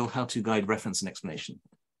tutorial how-to guide reference and explanation.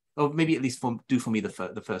 Or maybe at least do for me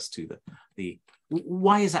the first two.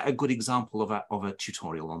 Why is that a good example of a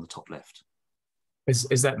tutorial on the top left?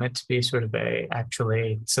 Is that meant to be sort of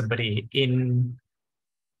actually somebody in?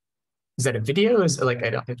 Is that a video? Is it like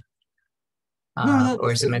I don't? No,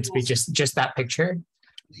 or is it meant to be just that picture?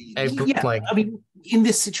 Yeah, like, I mean, in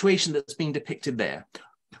this situation that's being depicted there,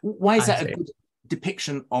 why is that a good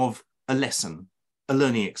depiction of a lesson, a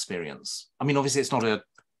learning experience. I mean, obviously it's not a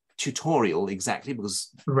tutorial exactly because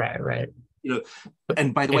right. You know,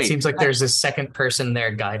 and by the way, it seems like there's a second person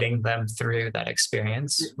there guiding them through that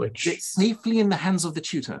experience, which it's safely in the hands of the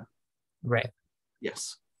tutor. Right.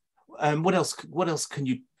 Yes. What else? What else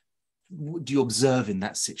do you observe in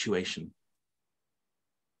that situation?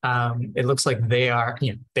 It looks like they are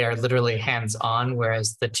literally hands-on,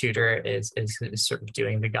 whereas the tutor is sort of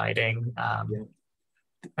doing the guiding.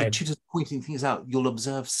 The tutor's pointing things out. You'll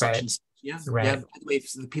observe such and such. Yeah. Right. Yeah. By the way,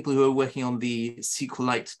 the people who are working on the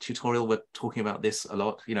SQLite tutorial were talking about this a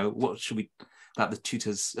lot. You know, what should we about the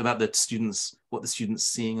tutors, about the students, what the students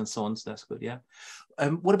seeing, and so on. So that's good. Yeah.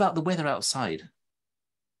 What about the weather outside?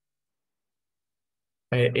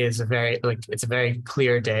 It is it's a very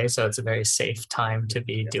clear day, so it's a very safe time to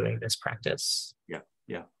be doing this practice. Yeah.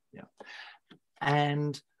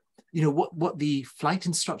 And you know what the flight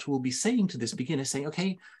instructor will be saying to this beginner, saying,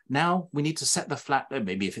 okay, now we need to set the flap,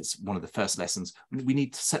 maybe if it's one of the first lessons, we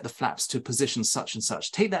need to set the flaps to position such and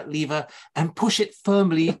such. Take that lever and push it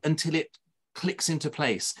firmly until it clicks into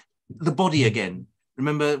place. The body again.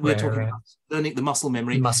 Remember, we're talking about learning the muscle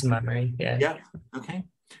memory. Muscle memory, yeah. Yeah, okay.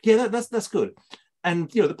 Yeah, that's good.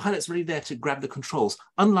 And you know, the pilot's really there to grab the controls,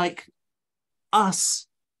 unlike us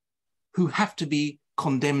who have to be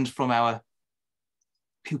condemned from our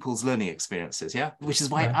pupils' learning experiences, yeah? Which is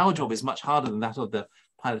why our job is much harder than that of the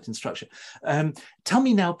pilot instructor. Tell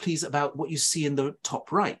me now, please, about what you see in the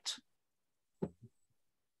top right.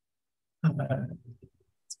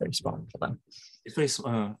 It's very small for them. It's very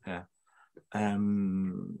small, yeah. I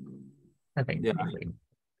think,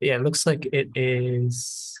 yeah, it looks like it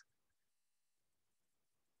is...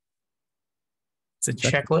 It's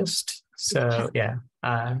a checklist. So yeah,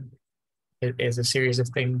 it is a series of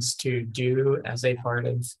things to do as a part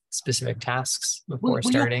of specific tasks before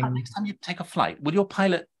starting. Next time you take a flight, will your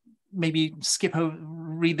pilot maybe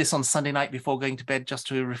read this on Sunday night before going to bed just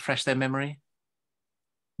to refresh their memory?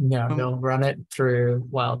 No, they'll run it through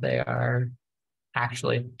while they are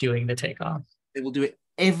actually doing the takeoff. They will do it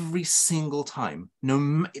every single time, no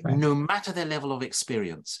matter their level of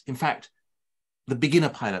experience. In fact, the beginner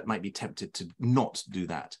pilot might be tempted to not do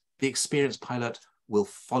that. The experienced pilot will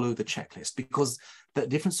follow the checklist because the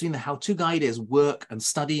difference between the how-to guide is work and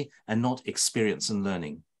study and not experience and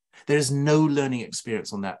learning. There is no learning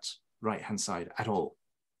experience on that right-hand side at all.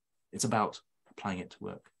 It's about applying it to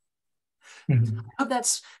work. Mm-hmm. I hope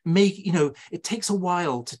that's it takes a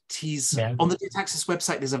while to tease. Yeah. On the Diataxis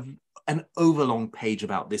website, there's an overlong page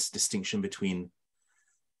about this distinction between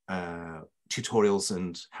tutorials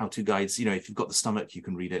and how-to guides. You know, if you've got the stomach, you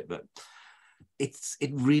can read it, but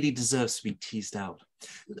it really deserves to be teased out.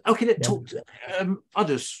 Okay, let's talk to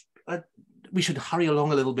others. We should hurry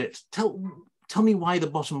along a little bit. Tell me why the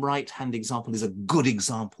bottom right-hand example is a good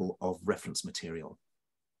example of reference material.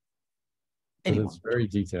 Anyone? It's very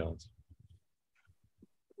detailed.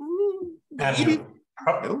 Yeah,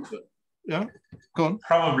 go on.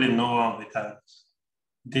 Probably no one with that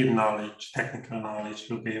deep knowledge, technical knowledge,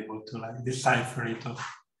 will be able to like decipher it of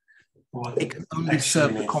what it can only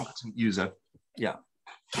serve the competent user. Yeah.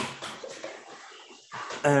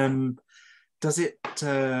 Does it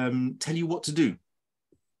tell you what to do?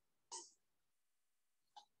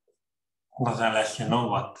 Does that let you know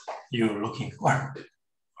what you're looking for?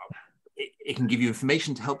 It can give you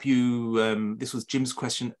information to help you. This was Jim's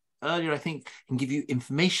question earlier, I think. It can give you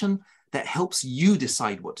information that helps you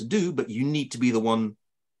decide what to do, but you need to be the one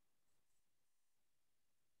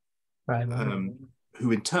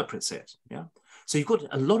who interprets it. Yeah. So you've got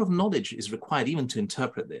a lot of knowledge is required even to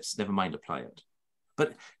interpret this, never mind apply it.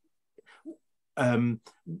 But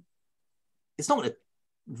it's not going to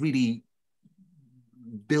really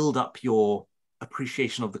build up your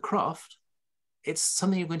appreciation of the craft. It's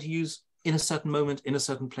something you're going to use in a certain moment, in a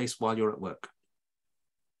certain place while you're at work.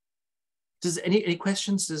 Does any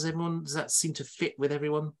questions? Does that seem to fit with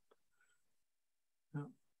everyone? No.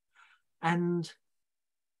 And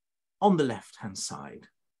on the left-hand side,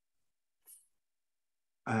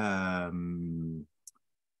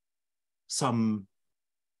 some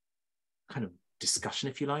kind of discussion,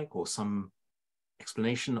 if you like, or some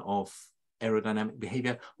explanation of aerodynamic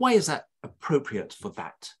behavior. Why is that appropriate for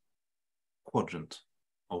that quadrant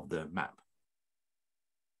of the map?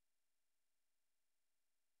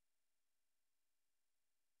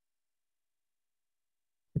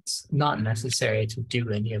 It's not necessary to do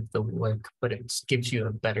any of the work, but it gives you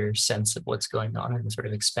a better sense of what's going on and sort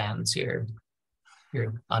of expands your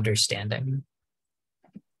understanding.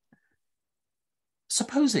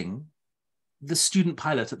 Supposing the student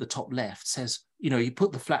pilot at the top left says, you know, you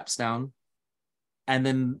put the flaps down and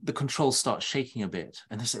then the controls start shaking a bit,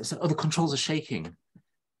 and they say, oh, the controls are shaking.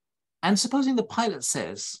 And supposing the pilot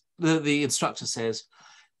says, the instructor says,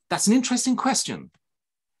 that's an interesting question,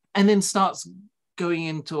 and then starts going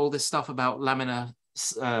into all this stuff about laminar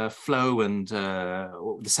flow and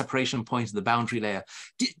the separation point of the boundary layer.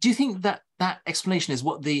 Do you think that that explanation is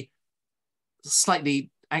what the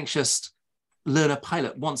slightly anxious learner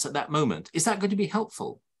pilot wants at that moment? Is that going to be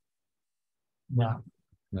helpful? No.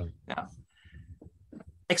 Yeah.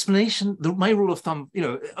 Explanation, my rule of thumb,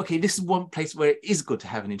 okay, this is one place where it is good to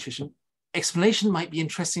have an intuition. Explanation might be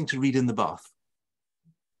interesting to read in the bath,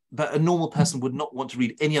 but a normal person would not want to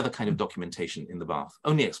read any other kind of documentation in the bath,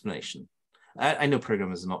 only explanation. I know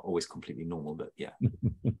programmers are not always completely normal, but yeah.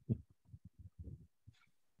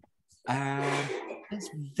 Let's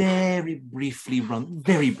very briefly run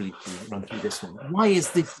through this one. Why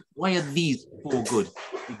are these 4 good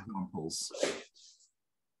examples?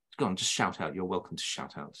 Go on, just shout out. You're welcome to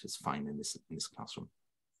shout out. It's fine in this classroom.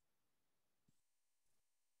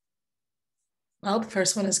 Well, the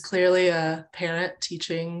first one is clearly a parent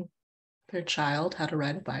teaching their child how to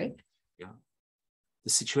ride a bike. Yeah. The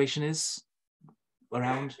situation is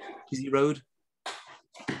around Kizzy Road.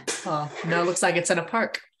 Oh, no, it looks like it's in a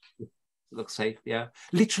park. It looks safe, yeah.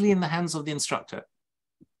 Literally in the hands of the instructor.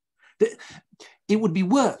 It would be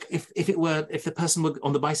work if the person were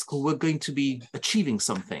on the bicycle were going to be achieving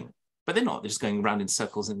something, but they're not. They're just going around in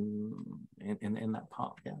circles in that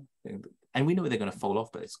park, yeah. And we know they're going to fall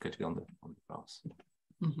off, but it's going to be on the grass.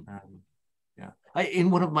 Mm-hmm. Yeah. In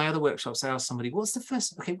one of my other workshops, I asked somebody, "What's the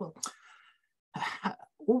first? Okay, well,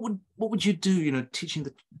 what would you do? Teaching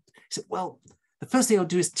the." He said, "Well, the first thing I'll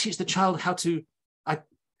do is teach the child how to.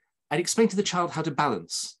 I'd explain to the child how to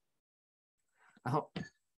balance." I thought,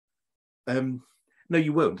 no,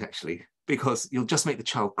 you won't actually, because you'll just make the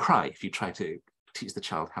child cry if you try to teach the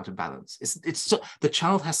child how to balance. It's the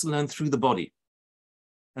child has to learn through the body,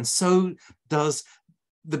 and so does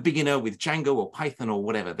the beginner with Django or Python or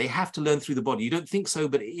whatever. They have to learn through the body. You don't think so,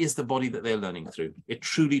 but it is the body that they're learning through. It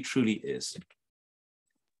truly, truly is.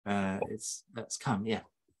 That's come, yeah.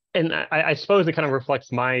 And I suppose it kind of reflects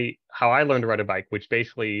how I learned to ride a bike, which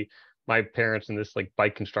basically my parents and this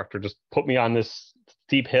bike instructor just put me on this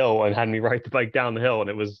steep hill and had me ride the bike down the hill, and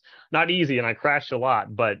it was not easy, and I crashed a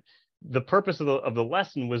lot. But the purpose of the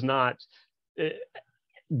lesson was not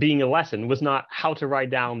being a lesson, was not how to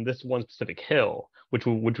ride down this one specific hill, which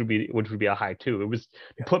would be a high 2. It was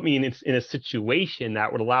to put me in a situation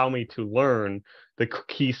that would allow me to learn the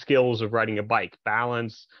key skills of riding a bike: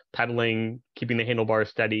 balance, pedaling, keeping the handlebars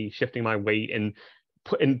steady, shifting my weight, and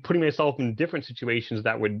putting myself in different situations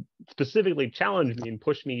that would specifically challenge me and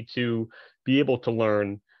push me to be able to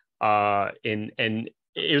learn. And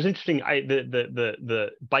it was interesting. The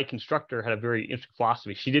bike instructor had a very interesting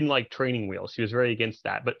philosophy. She didn't like training wheels. She was very against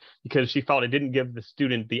that, but because she felt it didn't give the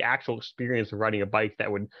student the actual experience of riding a bike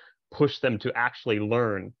that would push them to actually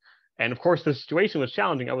learn. And of course, the situation was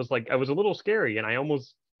challenging. I was a little scary, and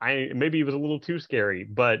maybe it was a little too scary,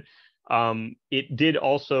 but it did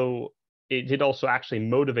also actually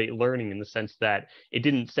motivate learning in the sense that it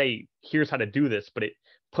didn't say, here's how to do this, but it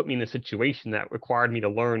put me in a situation that required me to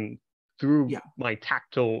learn through my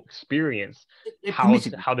tactile experience how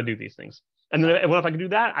to do these things. And then if I could do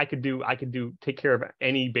that, I could take care of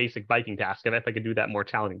any basic biking task, and if I could do that more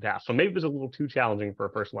challenging task. So maybe it was a little too challenging for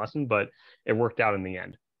a first lesson, but it worked out in the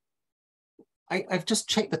end. I've just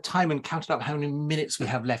checked the time and counted up how many minutes we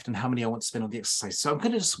have left and how many I want to spend on the exercise. So I'm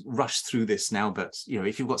going to just rush through this now, but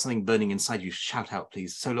if you've got something burning inside you, shout out,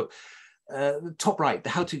 please. So look, the top right, the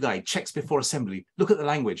how-to guide, checks before assembly. Look at the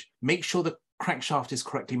language. Make sure the crankshaft is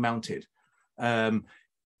correctly mounted. Check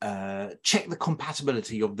the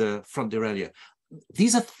compatibility of the front derailleur.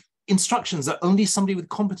 These are instructions that only somebody with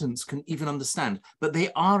competence can even understand, but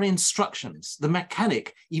they are instructions. The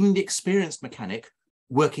mechanic, even the experienced mechanic,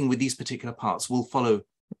 working with these particular parts will follow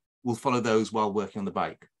those while working on the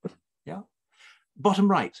bike. Yeah.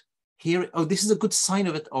 Bottom right here. Oh, this is a good sign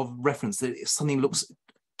of reference that something looks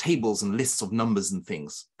tables and lists of numbers and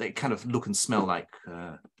things. They kind of look and smell like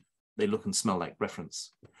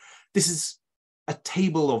reference. This is a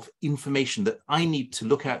table of information that I need to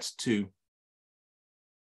look at to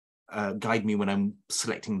guide me when I'm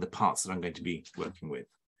selecting the parts that I'm going to be working with.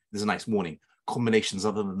 There's a nice warning. Combinations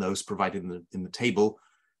other than those provided in the table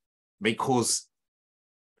may cause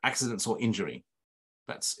accidents or injury.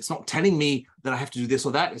 It's not telling me that I have to do this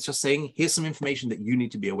or that. It's just saying, here's some information that you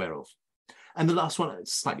need to be aware of. And the last one,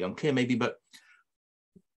 it's slightly unclear maybe, but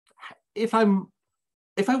if I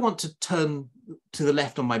want to turn to the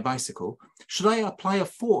left on my bicycle, should I apply a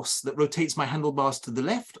force that rotates my handlebars to the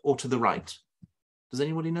left or to the right? Does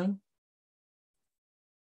anybody know?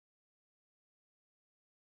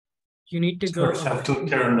 You need to go. First have to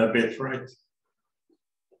turn a bit, right?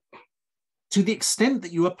 To the extent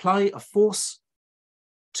that you apply a force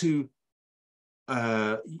to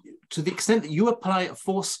the extent that you apply a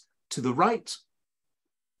force to the right,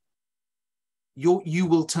 you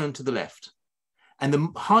will turn to the left. And the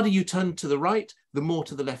harder you turn to the right, the more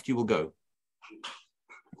to the left you will go.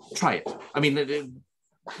 Try it. I mean,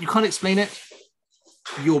 you can't explain it.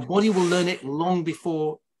 Your body will learn it long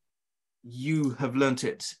before you have learnt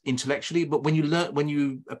it intellectually. But when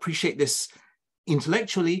you appreciate this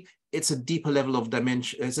intellectually, it's a deeper level of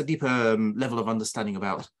dimension. It's a deeper level of understanding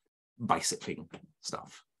about bicycling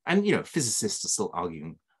stuff. And physicists are still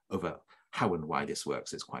arguing over how and why this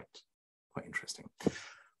works. It's quite interesting.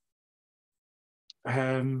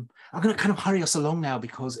 I'm going to kind of hurry us along now,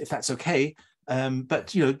 because if that's okay.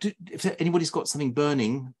 But if anybody's got something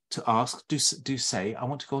burning to ask, do say. I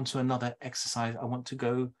want to go on to another exercise. I want to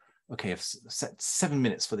go. Okay, I've set 7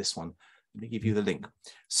 minutes for this one. Let me give you the link.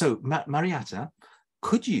 So, Marietta,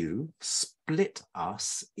 could you split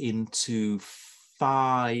us into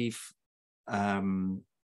 5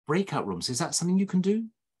 breakout rooms? Is that something you can do?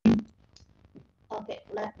 Okay,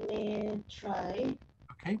 let me try.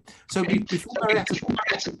 Okay, so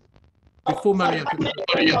before Marietta.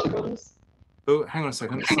 Oh, hang on a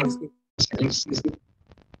second.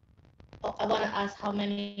 Oh, I want to ask how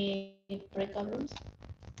many breakout rooms?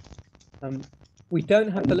 We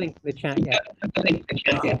don't have the link in the chat yet.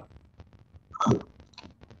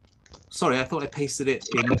 Sorry, I thought I pasted it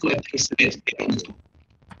in.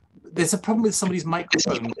 There's a problem with somebody's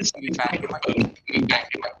microphone.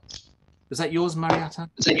 Is that yours, Marietta?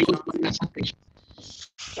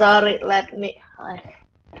 Sorry, let me. Okay.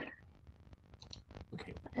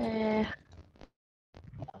 Okay.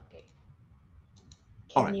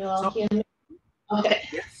 All Can right. you all hear me? Okay.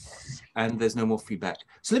 Yes. And there's no more feedback.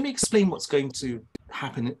 So let me explain what's going to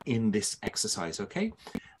happen in this exercise, okay?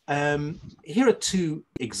 Here are 2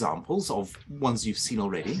 examples of ones you've seen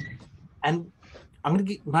already. And I'm going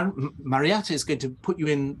to get, Marietta is going to put you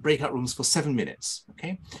in breakout rooms for 7 minutes,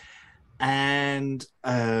 okay? And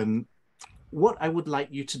what I would like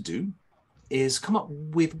you to do is come up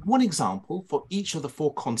with one example for each of the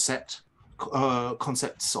 4 concepts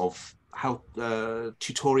of how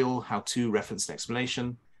tutorial, how-to, reference, and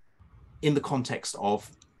explanation in the context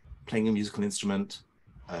of playing a musical instrument,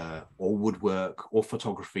 or woodwork, or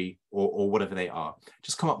photography, or whatever they are.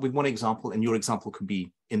 Just come up with one example, and your example can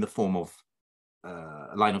be in the form of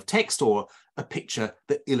a line of text or a picture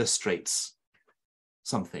that illustrates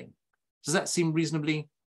something. Does that seem reasonably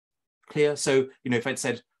clear? So, if I'd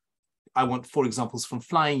said, I want 4 examples from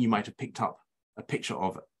flying, you might have picked up a picture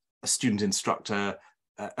of a student instructor,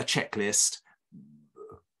 a checklist,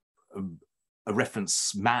 a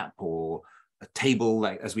reference map, or a table,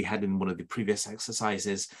 like as we had in one of the previous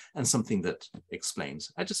exercises, and something that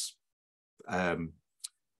explains. I just find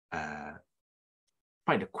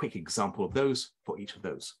a quick example of those for each of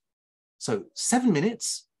those. So 7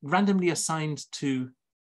 minutes, randomly assigned to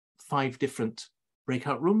 5 different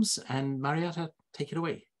breakout rooms, and Marietta, take it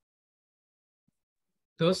away.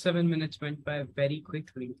 Those 7 minutes went by very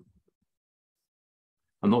quickly.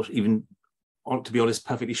 I'm not even, to be honest,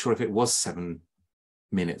 perfectly sure if it was 7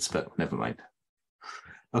 minutes, but never mind.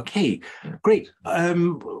 Okay, great.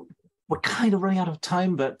 We're kind of running out of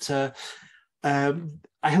time, but I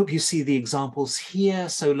hope you see the examples here.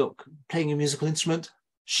 So look, playing a musical instrument,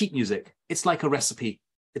 sheet music. It's like a recipe.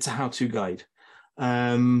 It's a how-to guide.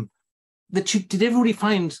 Did everybody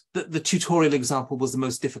find that the tutorial example was the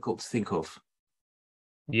most difficult to think of?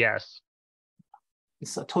 Yes.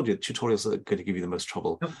 I told you tutorials are going to give you the most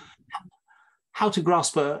trouble. How to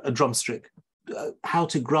grasp a drumstick. How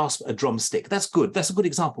to grasp a drumstick. That's good. That's a good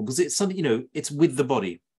example, because it's something, it's with the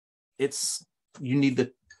body. You need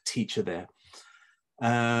the teacher there.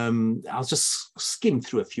 I'll just skim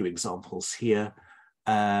through a few examples here.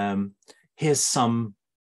 Here's some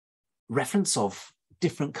reference of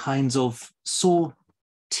different kinds of saw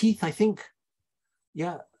teeth, I think.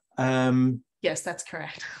 Yeah. Yes, that's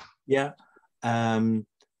correct. Yeah. An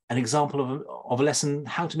example of a lesson,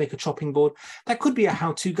 how to make a chopping board. That could be a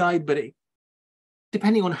how-to guide, but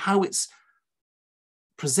depending on how it's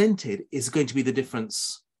presented is going to be the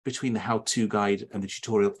difference between the how-to guide and the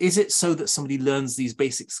tutorial. Is it so that somebody learns these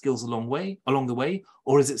basic skills along the way,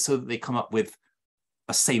 or is it so that they come up with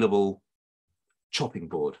a saleable chopping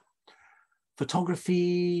board?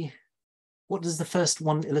 Photography, what does the first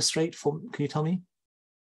one illustrate for? Can you tell me?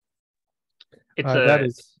 That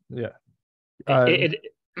is, yeah. Go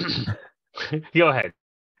ahead.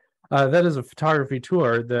 That is a photography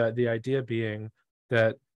tour. The idea being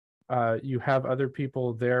that you have other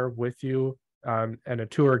people there with you and a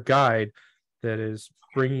tour guide that is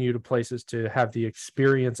bringing you to places to have the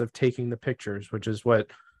experience of taking the pictures, which is what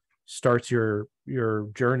starts your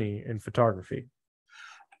journey in photography.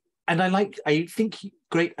 And I think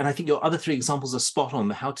great, and I think your other three examples are spot on.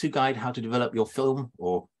 The how-to guide, how to develop your film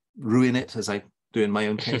or ruin it, as I do in my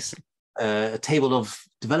own case. A table of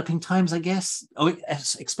developing times, I guess,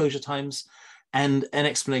 exposure times, and an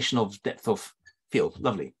explanation of depth of field.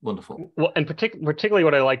 Lovely, wonderful. Well, and particularly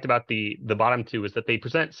what I liked about the bottom two is that they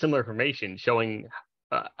present similar information showing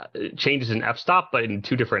changes in f-stop, but in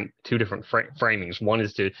two different framings. One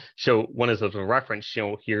is as a reference,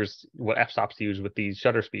 here's what f-stops use with these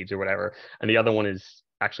shutter speeds or whatever, and the other one is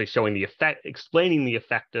actually showing the effect, explaining the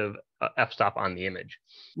effect of f-stop on the image.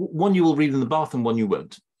 One you will read in the bath and one you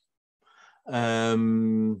won't.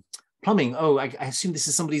 Plumbing. Oh, I assume this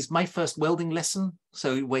is my first welding lesson.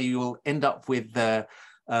 So where you will end up with a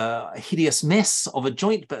hideous mess of a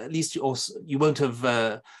joint, but at least you won't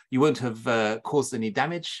have caused any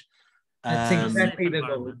damage. That's exactly the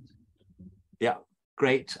goal. Yeah,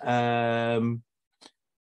 great.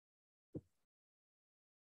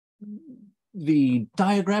 The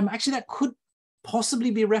diagram, actually, that could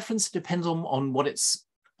possibly be a reference. It depends on what it's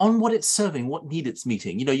serving, what need it's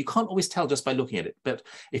meeting. You can't always tell just by looking at it. But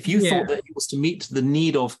if you thought that it was to meet the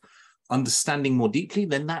need of understanding more deeply,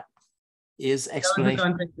 then that is explanation. That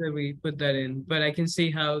was the context that we put that in. But I can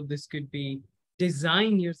see how this could be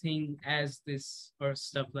design your thing as this or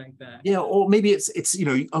stuff like that. Yeah, or maybe it's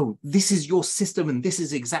oh, this is your system and this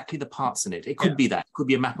is exactly the parts in it. It could be that. It could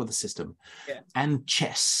be a map of the system. Yeah. And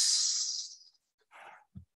chess.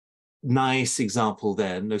 Nice example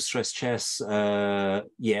there. No stress chess.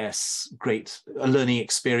 Yes, great. A learning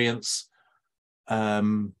experience.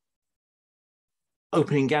 Opening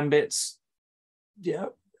gambits. Yeah.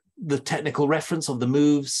 The technical reference of the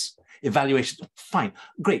moves. Evaluation. Fine.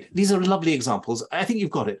 Great. These are lovely examples. I think you've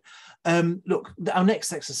got it. Look, our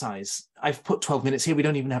next exercise, I've put 12 minutes here. We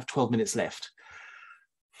don't even have 12 minutes left.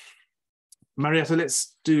 Marietta,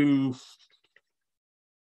 let's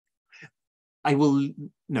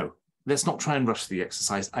not try and rush the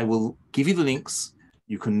exercise. I will give you the links.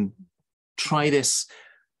 You can try this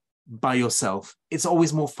by yourself. It's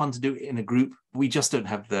always more fun to do it in a group. We just don't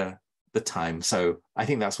have the time. So I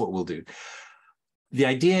think that's what we'll do. The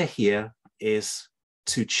idea here is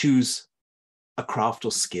to choose a craft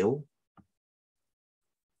or skill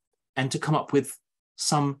and to come up with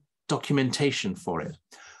some documentation for it.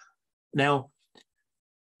 Now,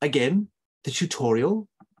 again, the tutorial,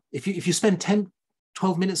 if you spend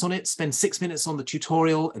 12 minutes on it, spend 6 minutes on the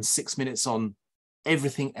tutorial and 6 minutes on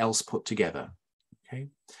everything else put together, okay?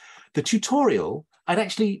 The tutorial, I'd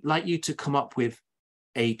actually like you to come up with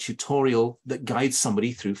a tutorial that guides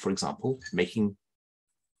somebody through, for example, making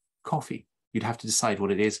coffee. You'd have to decide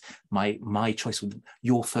what it is. My choice would be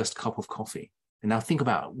your first cup of coffee. And now think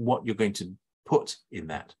about what you're going to put in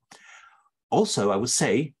that. Also, I would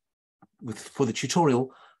say, for the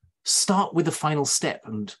tutorial, start with the final step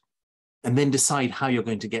and then decide how you're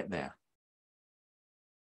going to get there.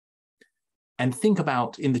 And think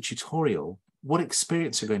about, in the tutorial, what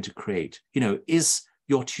experience you're going to create. Is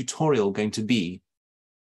your tutorial going to be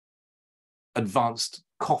advanced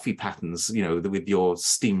coffee patterns, with your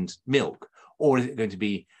steamed milk? Or is it going to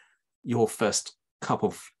be your first cup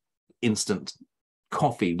of instant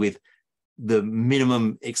coffee with the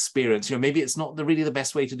minimum experience? Maybe it's not really the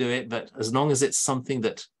best way to do it, but as long as it's something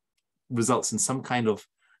that results in some kind of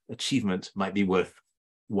achievement, might be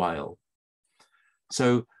worthwhile.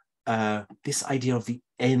 So this idea of the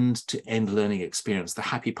end-to-end learning experience, the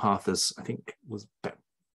happy path, as I think was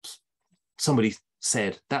somebody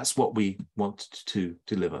said, that's what we want to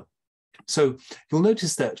deliver. So you'll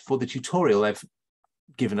notice that for the tutorial, I've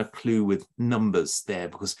given a clue with numbers there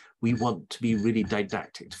because we want to be really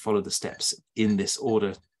didactic, to follow the steps in this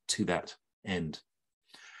order to that end.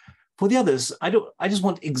 For the others, I just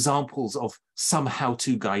want examples of some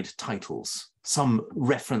how-to guide titles, some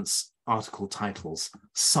reference article titles,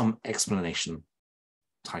 some explanation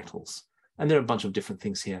titles. And there are a bunch of different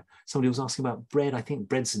things here. Somebody was asking about bread. I think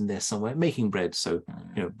bread's in there somewhere, making bread. So,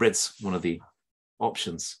 bread's one of the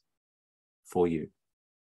options for you.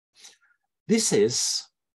 This is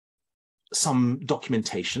some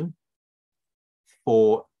documentation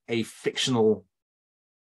for a fictional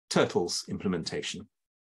Turtles implementation.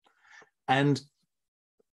 And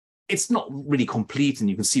it's not really complete, and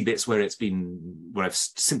you can see bits where I've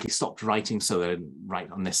simply stopped writing so I don't write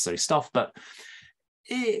unnecessary stuff, but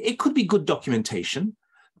it could be good documentation,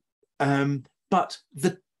 but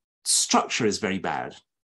the structure is very bad.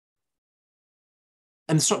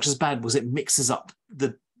 And the structure is bad because it mixes up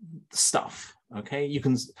the stuff, okay?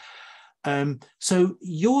 So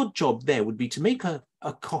your job there would be to make a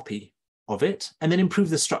copy of it and then improve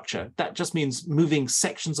the structure. That just means moving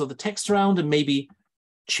sections of the text around and maybe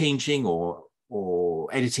changing or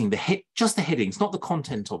editing just the headings, not the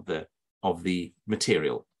content of the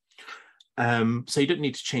material. So you don't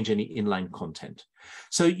need to change any inline content.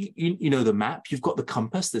 So you know the map, you've got the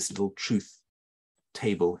compass, this little truth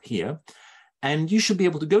table here, and you should be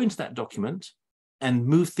able to go into that document and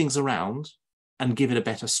move things around and give it a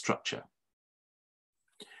better structure.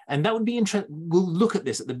 And that would be interesting. We'll look at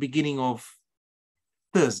this at the beginning of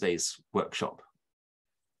Thursday's workshop.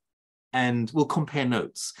 And we'll compare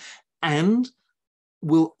notes. And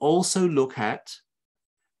we'll also look at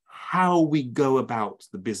how we go about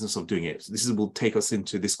the business of doing it. This will take us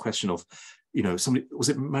into this question of, somebody, was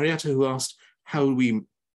it Marietta who asked, how do we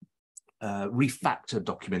refactor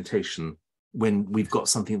documentation when we've got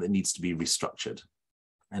something that needs to be restructured?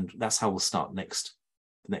 And that's how we'll start next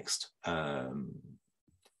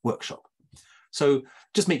workshop. So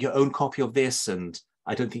just make your own copy of this, and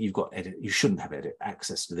I don't think you shouldn't have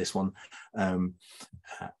access to this one.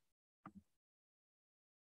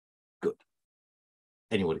 Good.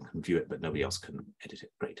 Anyone can view it, but nobody else can edit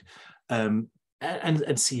it. Great.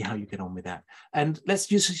 And see how you get on with that. And let's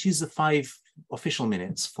just use the 5 official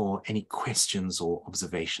minutes for any questions or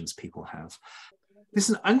observations people have.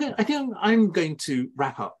 Listen, I think I'm going to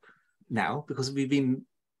wrap up now, because we've been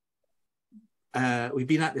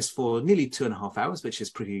at this for nearly 2.5 hours, which is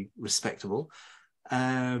pretty respectable.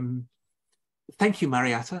 Thank you,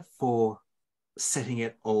 Marietta, for setting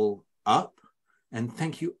it all up. And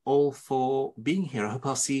thank you all for being here. I hope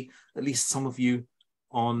I'll see at least some of you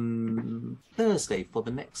on Thursday for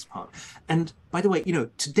the next part. And by the way,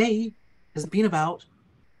 today has been about,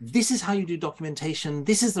 this is how you do documentation.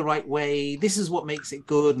 This is the right way. This is what makes it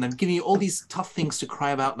good. And I'm giving you all these tough things to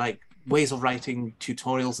cry about, like ways of writing,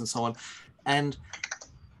 tutorials, and so on. And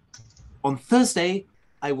on Thursday,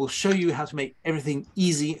 I will show you how to make everything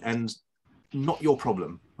easy and not your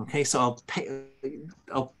problem. Okay, so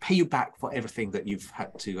I'll pay you back for everything that you've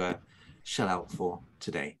had to shell out for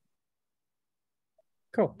today.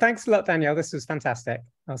 Cool. Thanks a lot, Danielle. This was fantastic.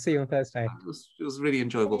 I'll see you on Thursday. It was really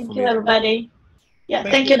enjoyable for me. Thank you, everybody. Yeah,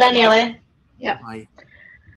 thank you, Daniele. Yeah. Bye.